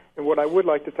 And what I would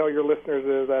like to tell your listeners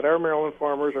is that our Maryland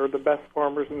farmers are the best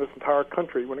farmers in this entire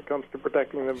country when it comes to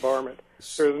protecting the environment.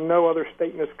 There's no other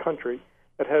state in this country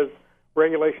that has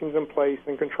regulations in place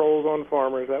and controls on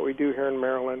farmers that we do here in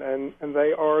Maryland, and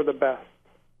they are the best.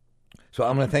 So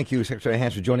I'm going to thank you, Secretary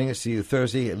Hans, for joining us. See you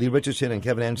Thursday. Lee Richardson and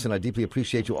Kevin Anderson, I deeply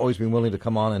appreciate you always being willing to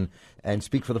come on and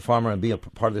speak for the farmer and be a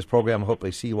part of this program. I hope I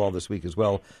see you all this week as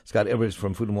well. Scott Everett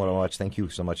from Food and Water Watch, thank you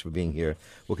so much for being here.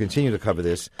 We'll continue to cover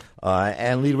this.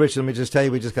 And Lee Richardson, let me just tell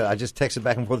you, I just texted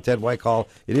back and forth with Ted Whitecall.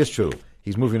 It is true.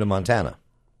 He's moving to Montana.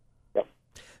 Yep.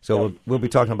 So we'll be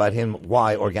talking about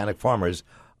why organic farmers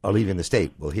are leaving the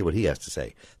state. We'll hear what he has to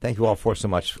say. Thank you all so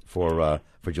much for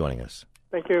joining us.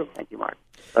 Thank you. Thank you, Mark.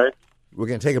 All right. We're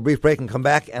going to take a brief break and come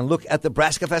back and look at the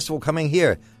Brassica Festival coming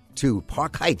here to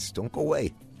Park Heights. Don't go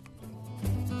away.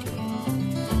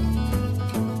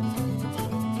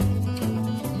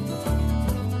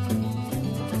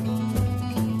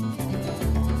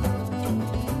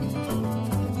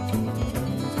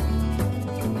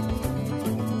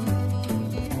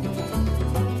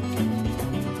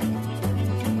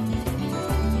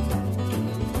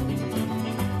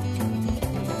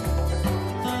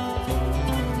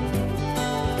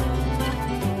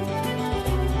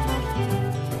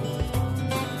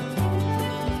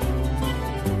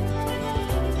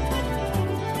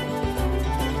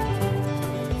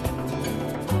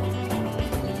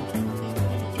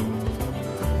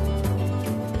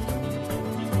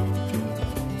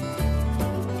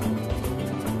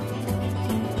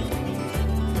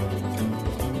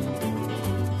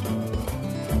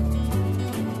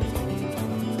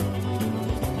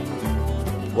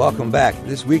 Welcome back.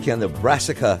 This weekend, the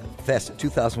Brassica Fest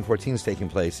 2014 is taking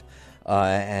place,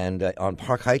 and on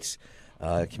Park Heights,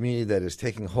 a community that is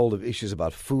taking hold of issues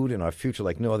about food and our future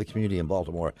like no other community in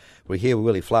Baltimore. We're here with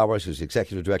Willie Flowers, who's the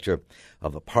executive director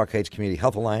of the Park Heights Community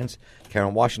Health Alliance.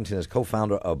 Karen Washington is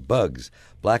co-founder of Bugs,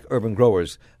 Black Urban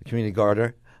Growers, a community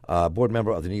gardener, board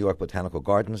member of the New York Botanical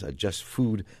Gardens, a Just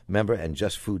Food member and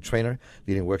Just Food trainer,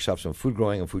 leading workshops on food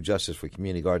growing and food justice for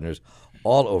community gardeners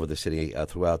all over the city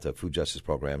throughout the food justice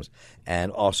programs.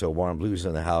 And also Warren Blues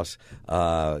in the house.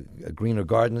 Greener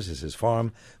Gardens is his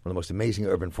farm, one of the most amazing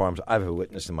urban farms I've ever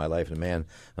witnessed in my life, and a man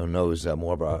who knows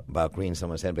more about greens than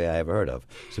almost anybody I ever heard of.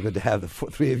 So good to have the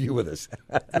three of you with us.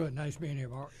 Good. Nice being here,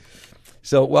 Mark.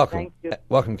 So welcome. Thank you.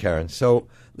 Welcome, Karen. So,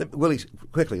 Willie,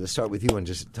 quickly, let's start with you and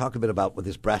just talk a bit about what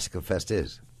this Brassica Fest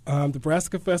is. The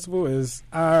Brassica Festival is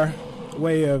our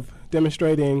way of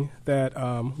demonstrating that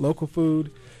local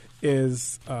food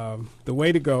is the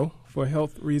way to go for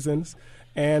health reasons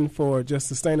and for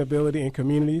just sustainability in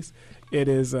communities. It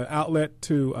is an outlet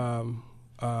to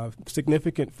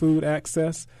significant food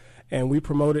access, and we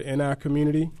promote it in our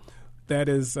community. That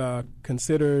is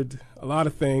considered a lot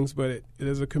of things, but it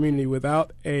is a community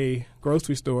without a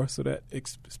grocery store, so that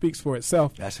speaks for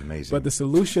itself. That's amazing. But the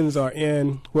solutions are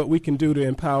in what we can do to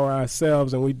empower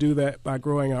ourselves, and we do that by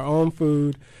growing our own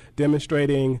food,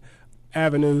 demonstrating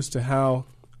avenues to how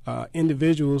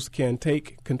individuals can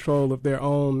take control of their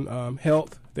own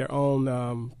health, their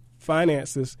own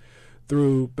finances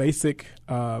through basic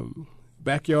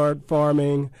backyard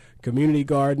farming, community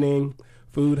gardening,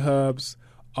 food hubs,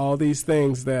 all these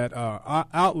things that are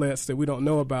outlets that we don't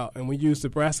know about. And we use the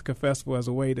Brassica Festival as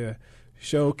a way to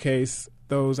showcase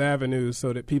those avenues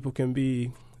so that people can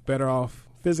be better off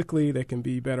physically, they can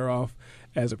be better off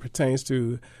as it pertains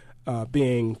to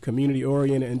being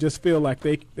community-oriented and just feel like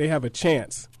they have a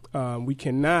chance. We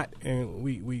cannot, and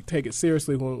we take it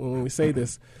seriously when we say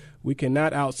this, we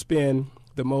cannot outspend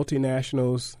the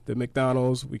multinationals, the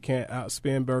McDonald's, we can't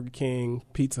outspend Burger King,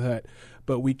 Pizza Hut,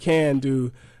 but we can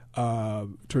do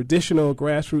traditional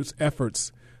grassroots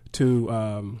efforts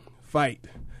to fight,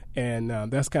 and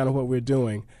that's kind of what we're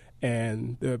doing.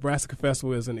 And the Brassica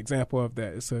Festival is an example of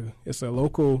that. It's a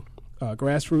local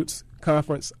grassroots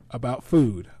conference about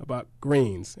food, about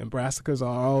greens, and brassicas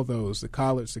are all those: the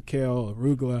collards, the kale,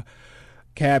 arugula,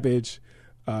 cabbage,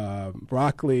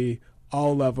 broccoli,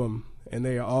 all of them, and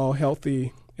they are all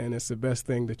healthy, and it's the best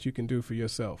thing that you can do for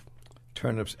yourself.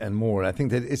 Turnips and more. I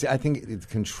think it's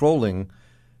controlling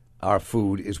our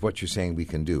food is what you're saying we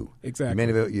can do. Exactly.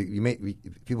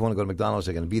 People want to go to McDonald's,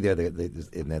 they're going to be there.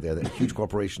 They're a huge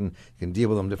corporation. You can deal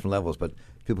with them on different levels, but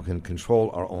people can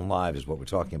control our own lives is what we're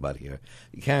talking about here.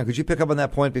 Karen, could you pick up on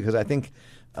that point? Because I think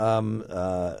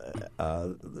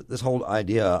this whole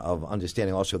idea of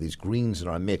understanding also these greens in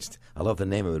our midst, I love the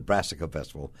name of it, Brassica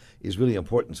Festival, is really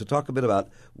important. So talk a bit about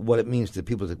what it means to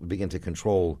people to begin to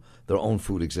control their own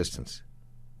food existence.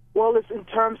 Well, it's in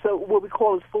terms of what we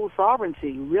call as food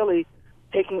sovereignty, really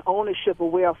taking ownership of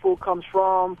where our food comes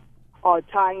from,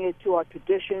 tying it to our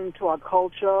tradition, to our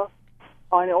culture,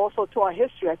 and also to our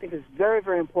history. I think it's very,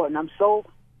 very important. I'm so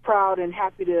proud and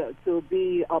happy to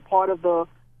be a part of the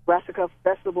Brassica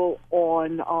Festival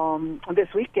on this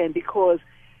weekend, because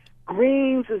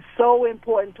greens is so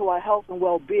important to our health and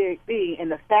well-being,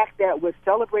 and the fact that we're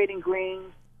celebrating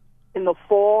greens in the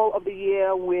fall of the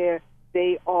year where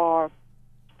they are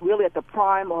really at the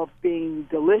prime of being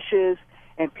delicious,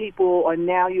 and people are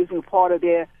now using part of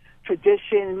their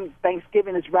tradition.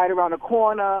 Thanksgiving is right around the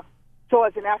corner. So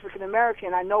as an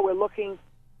African-American, I know we're looking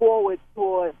forward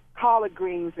toward collard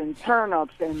greens and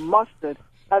turnips and mustard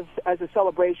as a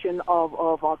celebration of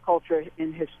our culture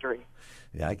and history.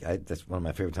 Yeah, that's one of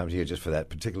my favorite times of year just for that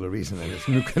particular reason. And it's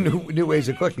new ways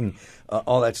of cooking,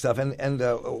 all that stuff. And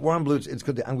Warren Blues, it's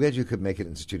good. I'm glad you could make it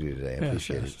in the studio today. I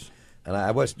appreciate it. And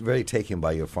I was very taken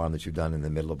by your farm that you've done in the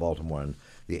middle of Baltimore and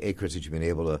the acres that you've been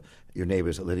able to, your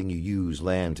neighbors are letting you use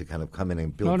land to kind of come in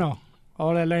and build. No.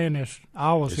 All that land is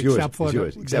ours except for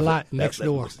the lot next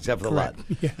door. Except for Correct.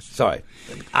 the lot. Yes. Sorry.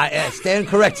 I stand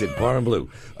corrected, Warren Blue.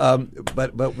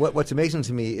 But what's amazing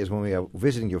to me is when we are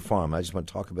visiting your farm, I just want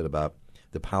to talk a bit about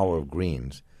the power of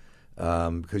greens.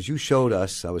 Because you showed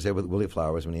us, I was there with Willie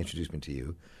Flowers when he introduced me to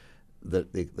you,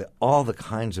 that all the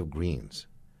kinds of greens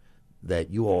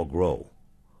that you all grow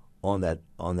on that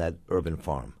urban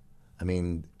farm. I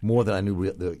mean, more than I knew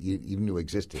even knew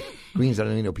existed. Greens that I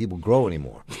didn't know people grow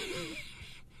anymore.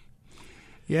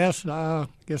 Yes, I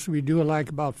guess we do like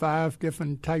about 5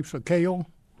 different types of kale.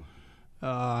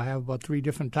 I have about 3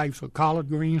 different types of collard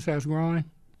greens that's growing.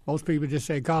 Most people just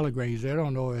say collard greens. They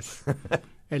don't know it's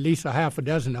at least a half a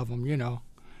dozen of them, you know.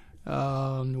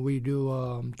 We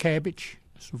do cabbage,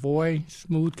 Savoy,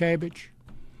 smooth cabbage.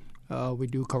 We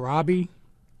do karabi,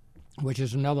 which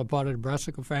is another part of the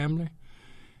Brassica family.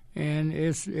 And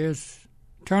it's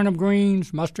turnip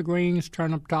greens, mustard greens,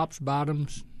 turnip tops,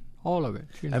 bottoms, all of it.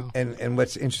 And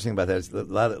what's interesting about that is a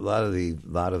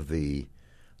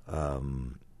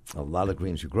lot of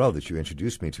greens you grow that you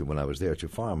introduced me to when I was there at your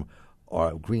farm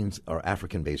are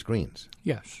African-based greens.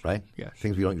 Yes. Right? Yes.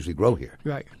 Things we don't usually grow here.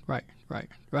 Right.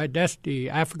 That's the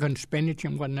African spinach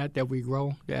and whatnot that we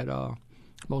grow that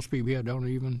most people here don't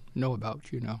even know about,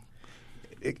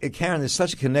 Karen, there's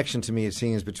such a connection to me, it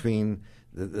seems, between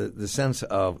the sense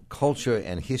of culture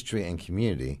and history and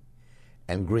community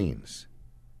and greens.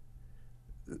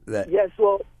 Yes,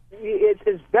 well,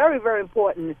 it's very, very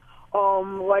important.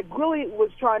 Like Willie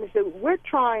was trying to say, we're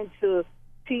trying to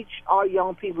teach our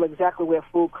young people exactly where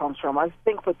food comes from. I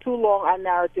think for too long our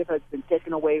narrative has been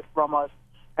taken away from us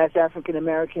as African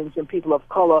Americans and people of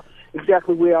color,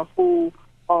 exactly where our food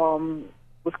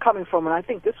was coming from. And I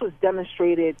think this was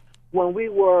demonstrated when we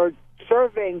were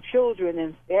surveying children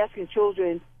and asking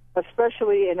children,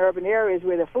 especially in urban areas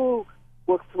where the food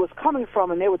was coming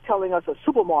from, and they were telling us a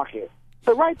supermarket.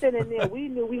 So right then and there, we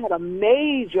knew we had a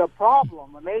major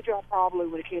problem when it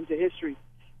came to history,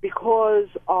 because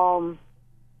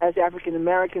as African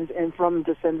Americans and from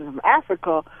descendants from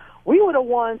Africa, we were the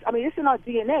ones, it's in our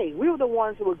DNA. We were the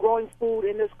ones who were growing food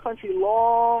in this country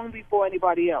long before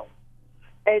anybody else.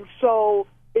 And so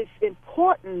it's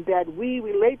important that we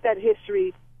relate that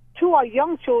history to our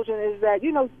young children, is that,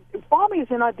 farming is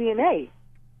in our DNA.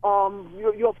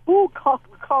 Your food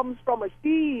comes from a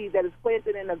seed that is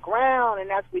planted in the ground,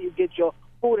 and that's where you get your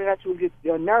food, and that's where you get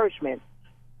your nourishment.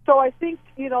 So I think,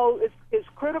 it's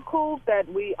critical that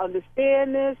we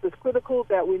understand this. It's critical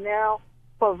that we're now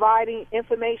providing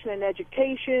information and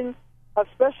education,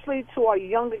 especially to our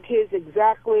younger kids,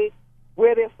 exactly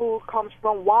where their food comes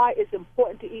from, why it's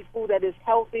important to eat food that is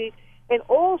healthy, and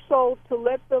also to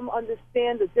let them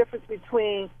understand the difference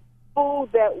between food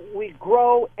that we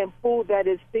grow and food that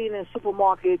is seen in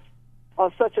supermarkets,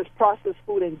 such as processed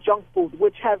food and junk food,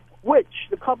 which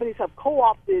the companies have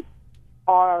co-opted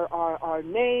our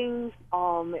names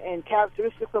and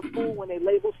characteristics of food when they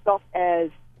label stuff as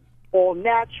all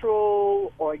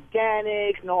natural,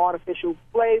 organic, no artificial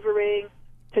flavoring,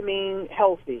 to mean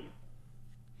healthy.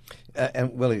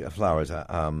 And Willie Flowers,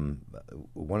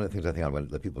 one of the things I think I want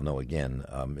to let people know again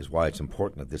is why it's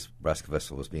important that this Brassica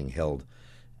Festival is being held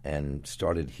and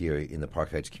started here in the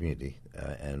Park Heights community,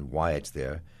 and why it's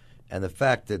there, and the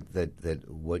fact that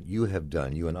what you have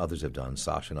done, you and others have done,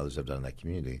 Sasha and others have done in that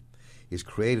community, is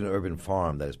create an urban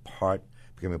farm that is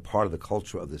becoming part of the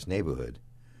culture of this neighborhood,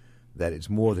 that it's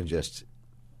more than just,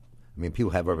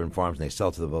 people have urban farms and they sell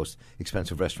to the most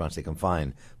expensive restaurants they can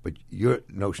find, but your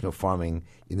notion of farming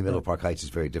in the middle of Park Heights is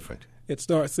very different. It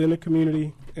starts in the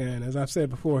community, and as I've said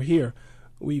before here,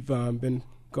 we've been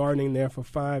gardening there for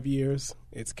 5 years.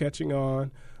 It's catching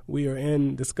on. We are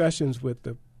in discussions with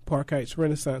the Park Heights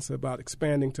Renaissance about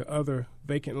expanding to other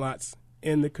vacant lots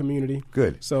in the community.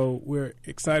 Good. So we're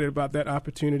excited about that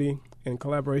opportunity in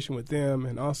collaboration with them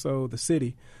and also the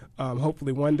city.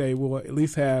 Hopefully one day we'll at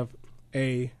least have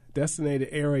a designated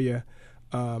area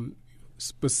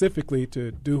specifically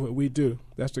to do what we do.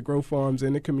 That's to grow farms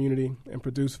in the community and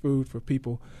produce food for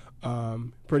people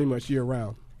pretty much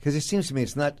year-round. Because it seems to me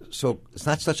it's not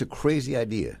such a crazy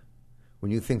idea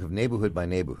when you think of neighborhood by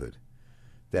neighborhood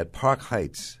that Park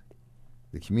Heights,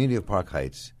 the community of Park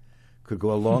Heights, could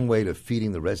go a long way to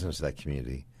feeding the residents of that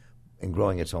community and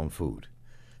growing its own food.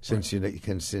 Since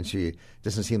it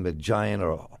doesn't seem that Giant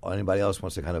or anybody else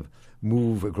wants to kind of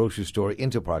move a grocery store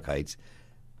into Park Heights,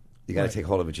 you got to take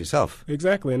hold of it yourself.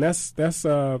 Exactly, and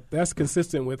that's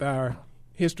consistent with our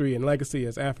history and legacy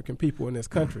as African people in this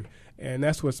country, and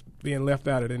that's what's being left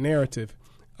out of the narrative.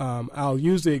 I'll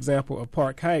use the example of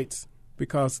Park Heights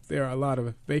because there are a lot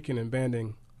of vacant and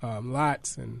abandoned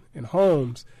lots and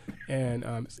homes, and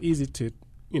it's easy to,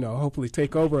 hopefully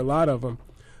take over a lot of them.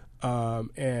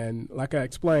 And like I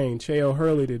explained, Cheo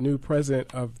Hurley, the new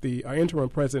president our interim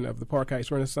president of the Park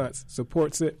Heights Renaissance,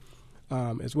 supports it,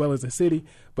 as well as the city,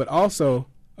 but also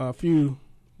a few,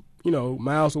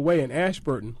 miles away in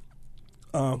Ashburton,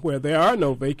 where there are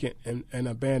no vacant and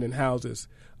abandoned houses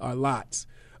or lots.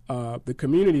 The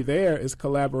community there is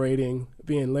collaborating,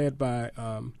 being led by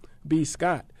B.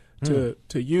 Scott, to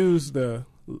use the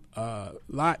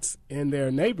lots in their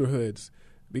neighborhoods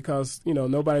because,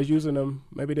 nobody's using them.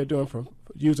 Maybe they're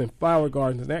using flower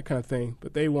gardens and that kind of thing,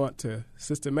 but they want to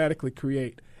systematically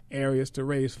create areas to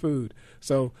raise food.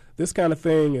 So this kind of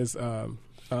thing is, there's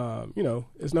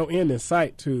no end in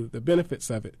sight to the benefits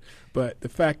of it. But the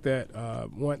fact that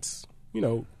once,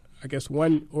 I guess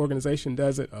one organization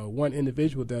does it or one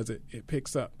individual does it, it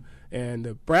picks up. And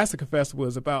the Brassica Festival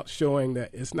is about showing that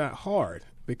it's not hard,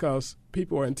 because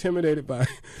people are intimidated by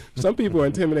some people are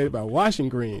intimidated by washing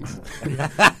greens.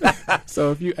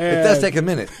 So if you add, it does take a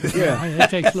minute. Yeah, it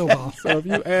takes a little while. So if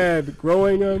you add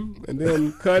growing them and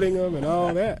then cutting them and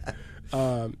all that,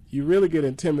 you really get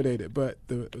intimidated. But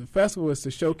the festival is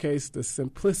to showcase the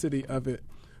simplicity of it,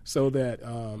 so that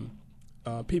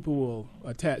people will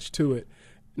attach to it.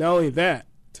 Not only that,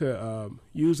 to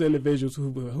use individuals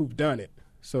who've done it,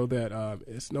 so that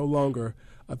it's no longer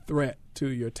a threat to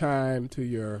your time, to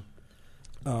your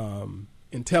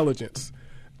intelligence,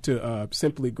 to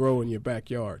simply grow in your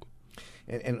backyard.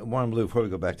 And Warren Blue, before we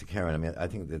go back to Karen, I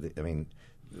think that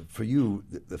for you,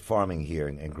 the farming here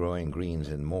and growing greens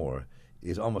and more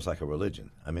is almost like a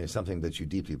religion. It's something that you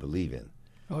deeply believe in.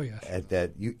 Oh yes.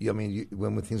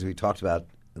 One of the things we talked about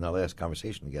in our last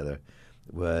conversation together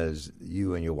was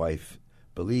you and your wife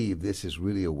believe this is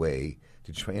really a way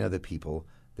to train other people,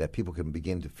 that people can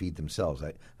begin to feed themselves.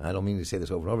 I don't mean to say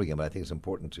this over and over again, but I think it's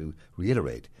important to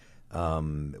reiterate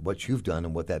what you've done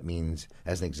and what that means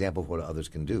as an example of what others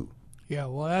can do. Yeah,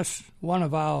 well, that's one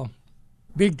of our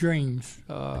big dreams,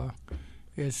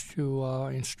 is to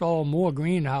install more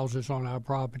greenhouses on our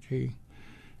property,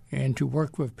 and to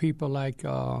work with people like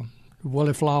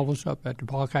Willie Flowers up at the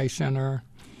Parkeye Center,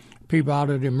 people out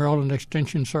of the Maryland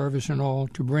Extension Service and all,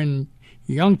 to bring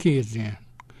young kids in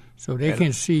so they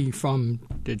can see from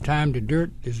the time the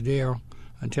dirt is there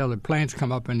until the plants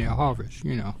come up in their harvest,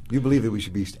 You believe that we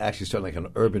should be actually starting like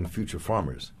an urban future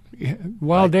farmers. Yeah,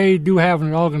 well, right. They do have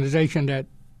an organization that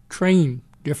train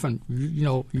different,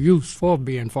 youths for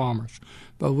being farmers.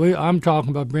 But I'm talking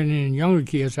about bringing in younger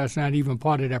kids that's not even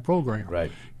part of that program.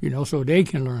 Right. So they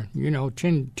can learn,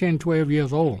 10, 12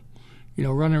 years old,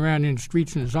 running around in the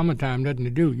streets in the summertime, nothing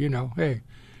to do, hey,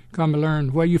 come and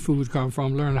learn where your foods come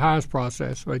from, learn how it's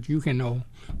processed, so that you can know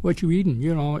what you're eating,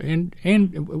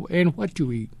 and what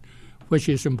you eat, which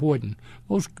is important.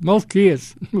 Most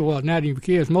kids, well, not even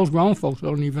kids, most grown folks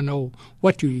don't even know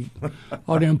what you eat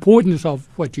or the importance of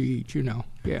what you eat,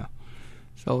 Yeah.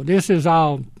 So this is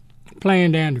our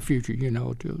plan down the future,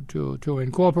 to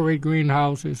incorporate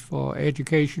greenhouses for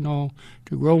educational,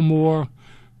 to grow more,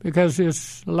 because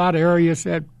there's a lot of areas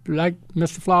that, like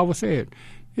Mr. Flower said,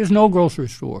 there's no grocery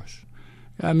stores.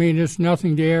 There's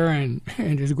nothing there, and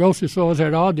there's grocery stores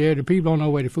that are there. The people don't know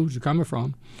where the foods are coming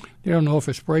from. They don't know if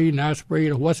it's sprayed, not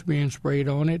sprayed, or what's being sprayed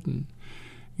on it, and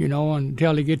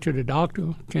until they get to the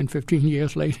doctor 10, 15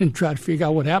 years later and try to figure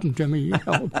out what happened to me,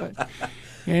 But,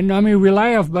 we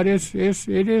laugh, but it is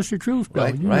the truth,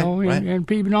 though, right. And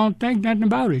people don't think nothing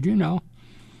about it,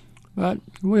 But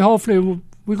we're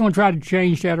going to try to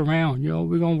change that around.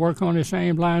 We're going to work on the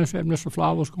same lines that Mr.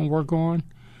 Flowers going to work on.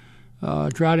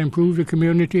 Try to improve the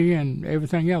community and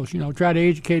everything else. Try to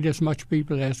educate as much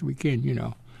people as we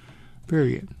can.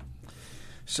 Period.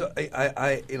 So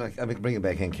I bring it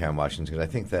back in, Karen Washington, because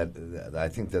I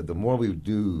think that the more we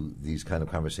do these kind of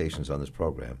conversations on this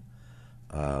program,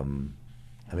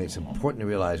 it's important to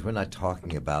realize we're not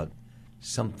talking about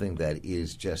something that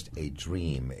is just a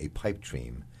dream, a pipe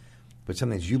dream, but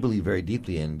something that you believe very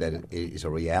deeply in, that it is a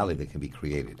reality that can be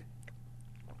created.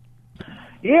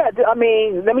 Yeah, let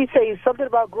me tell you something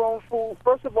about growing food.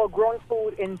 First of all, growing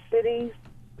food in cities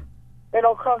and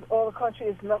all the country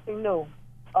is nothing new.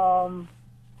 I'm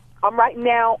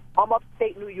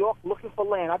upstate New York looking for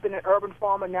land. I've been an urban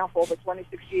farmer now for over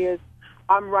 26 years.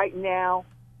 I'm right now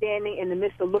standing in the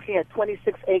midst of looking at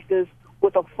 26 acres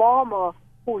with a farmer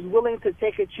who's willing to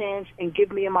take a chance and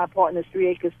give me and my partners 3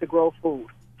 acres to grow food.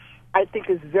 I think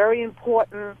it's very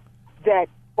important that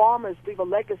farmers leave a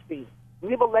legacy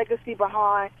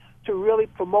behind to really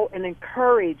promote and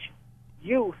encourage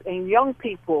youth and young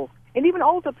people and even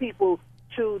older people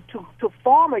to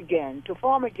farm again,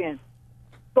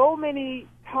 So many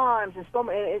times and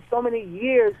so many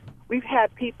years, we've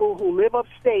had people who live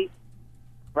upstate,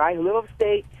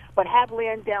 but have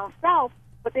land down south,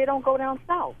 but they don't go down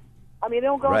south. They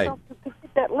don't go down to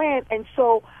get that land. And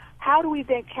so how do we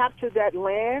then capture that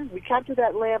land? We capture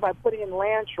that land by putting in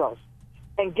land trusts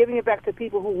and giving it back to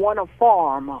people who want to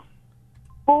farm.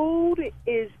 Food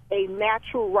is a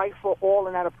natural right for all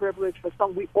and not a privilege for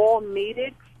some. We all need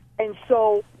it. And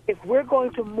so if we're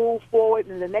going to move forward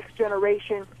in the next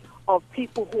generation of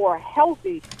people who are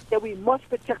healthy, then we must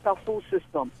protect our food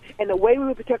system. And the way we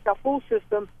will protect our food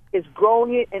system is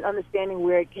growing it and understanding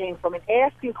where it came from and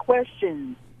asking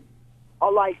questions.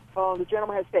 Like the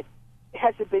gentleman has said,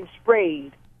 has it been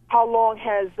sprayed? How long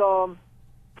has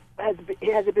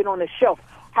it been on the shelf?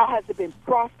 How has it been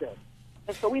processed?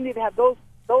 And so we need to have those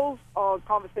those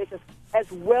conversations, as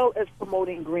well as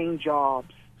promoting green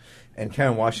jobs. And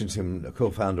Karen Washington, a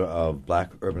co-founder of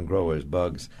Black Urban Growers,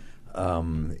 Bugs,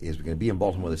 is going to be in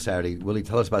Baltimore this Saturday. Willie,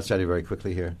 tell us about Saturday very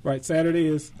quickly here. Right, Saturday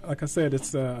is, like I said,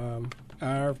 it's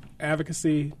our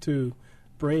advocacy to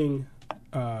bring.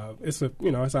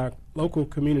 It's our local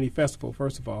community festival,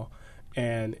 first of all,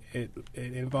 and it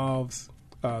involves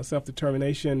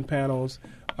self-determination panels.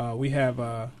 We have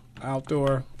a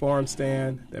outdoor farm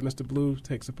stand that Mr. Blue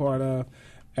takes a part of,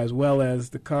 as well as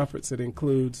the conference that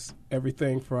includes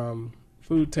everything from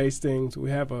food tastings. We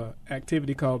have an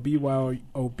activity called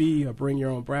BYOB, or Bring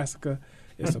Your Own Brassica.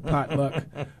 It's a potluck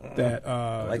that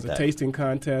is a tasting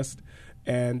contest.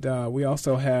 And we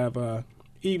also have an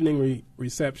evening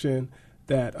reception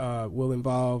that will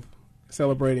involve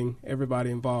celebrating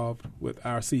everybody involved with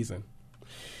our season.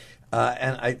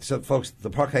 So, folks, the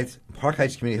Park Heights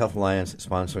Community Health Alliance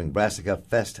sponsoring Brassica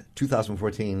Fest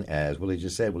 2014, as Willie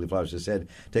Flowers just said,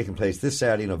 taking place this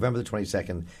Saturday, November the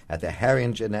 22nd, at the Harry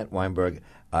and Jeanette Weinberg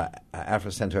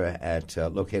Afro Center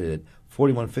located at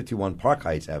 4151 Park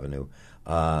Heights Avenue.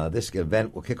 This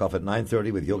event will kick off at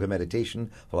 9:30 with yoga meditation,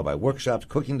 followed by workshops,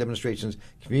 cooking demonstrations,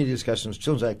 community discussions,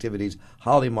 children's activities,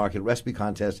 holiday market, recipe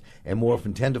contest, and more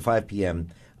from 10 to 5 p.m.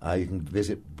 You can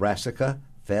visit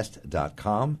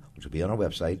BrassicaFest.com, which will be on our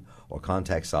website, or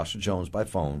contact Sasha Jones by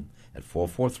phone at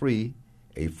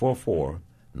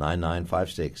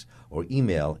 443-844-9956, or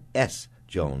email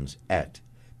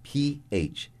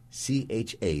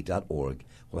sjones@phcha.org.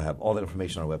 We'll have all that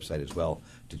information on our website as well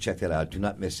to check that out. Do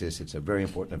not miss this. It's a very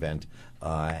important event,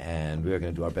 and we're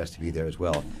going to do our best to be there as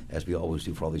well, as we always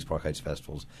do for all these Park Heights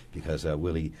festivals, because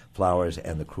Willie Flowers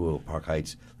and the crew of Park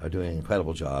Heights are doing an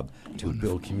incredible job to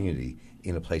build community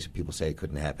in a place that people say it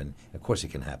couldn't happen. Of course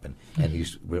it can happen, and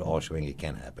we're all showing it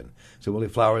can happen. So Willie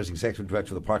Flowers, Executive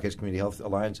Director of the Park Heights Community Health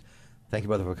Alliance, thank you,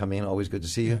 brother, for coming in. Always good to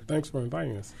see you. Thanks for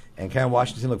inviting us. And Karen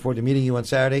Washington, look forward to meeting you on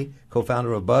Saturday,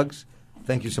 co-founder of Bugs.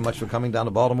 Thank you so much for coming down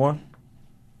to Baltimore.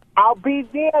 I'll be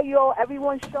there, y'all.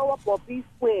 Everyone show up or be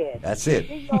squared. That's it.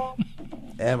 See y'all.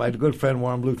 And my good friend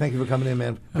Warren Blue, thank you for coming in,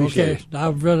 man. Appreciate it. I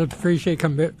really appreciate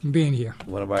being here.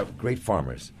 One of our great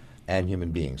farmers and human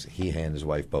beings, he and his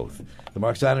wife both. The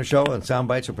Mark Steiner Show and Sound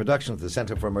Bites are productions of the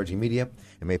Center for Emerging Media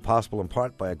and made possible in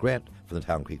part by a grant from the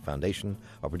Town Creek Foundation.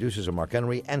 Our producers are Mark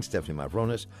Henry and Stephanie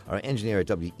Mavronis. Our engineer at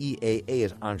WEAA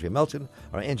is Andre Melton.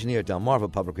 Our engineer at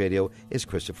Delmarva Public Radio is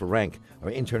Christopher Rank. Our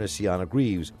intern is Sienna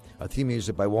Greaves. Our theme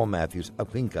music by Wal Matthews of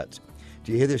Clean Cuts.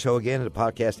 Do you hear the show again and to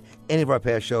podcast any of our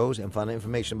past shows and find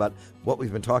information about what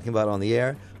we've been talking about on the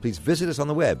air? Please visit us on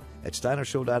the web at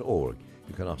steinershow.org.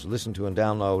 You can also listen to and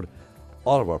download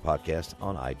all of our podcasts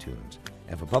on iTunes.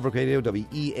 And for Public Radio,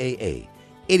 WEAA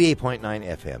 88.9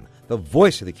 FM, the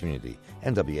voice of the community,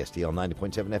 and WSDL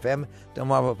 90.7 FM,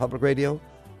 Delmarva Public Radio,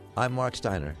 I'm Mark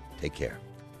Steiner. Take care.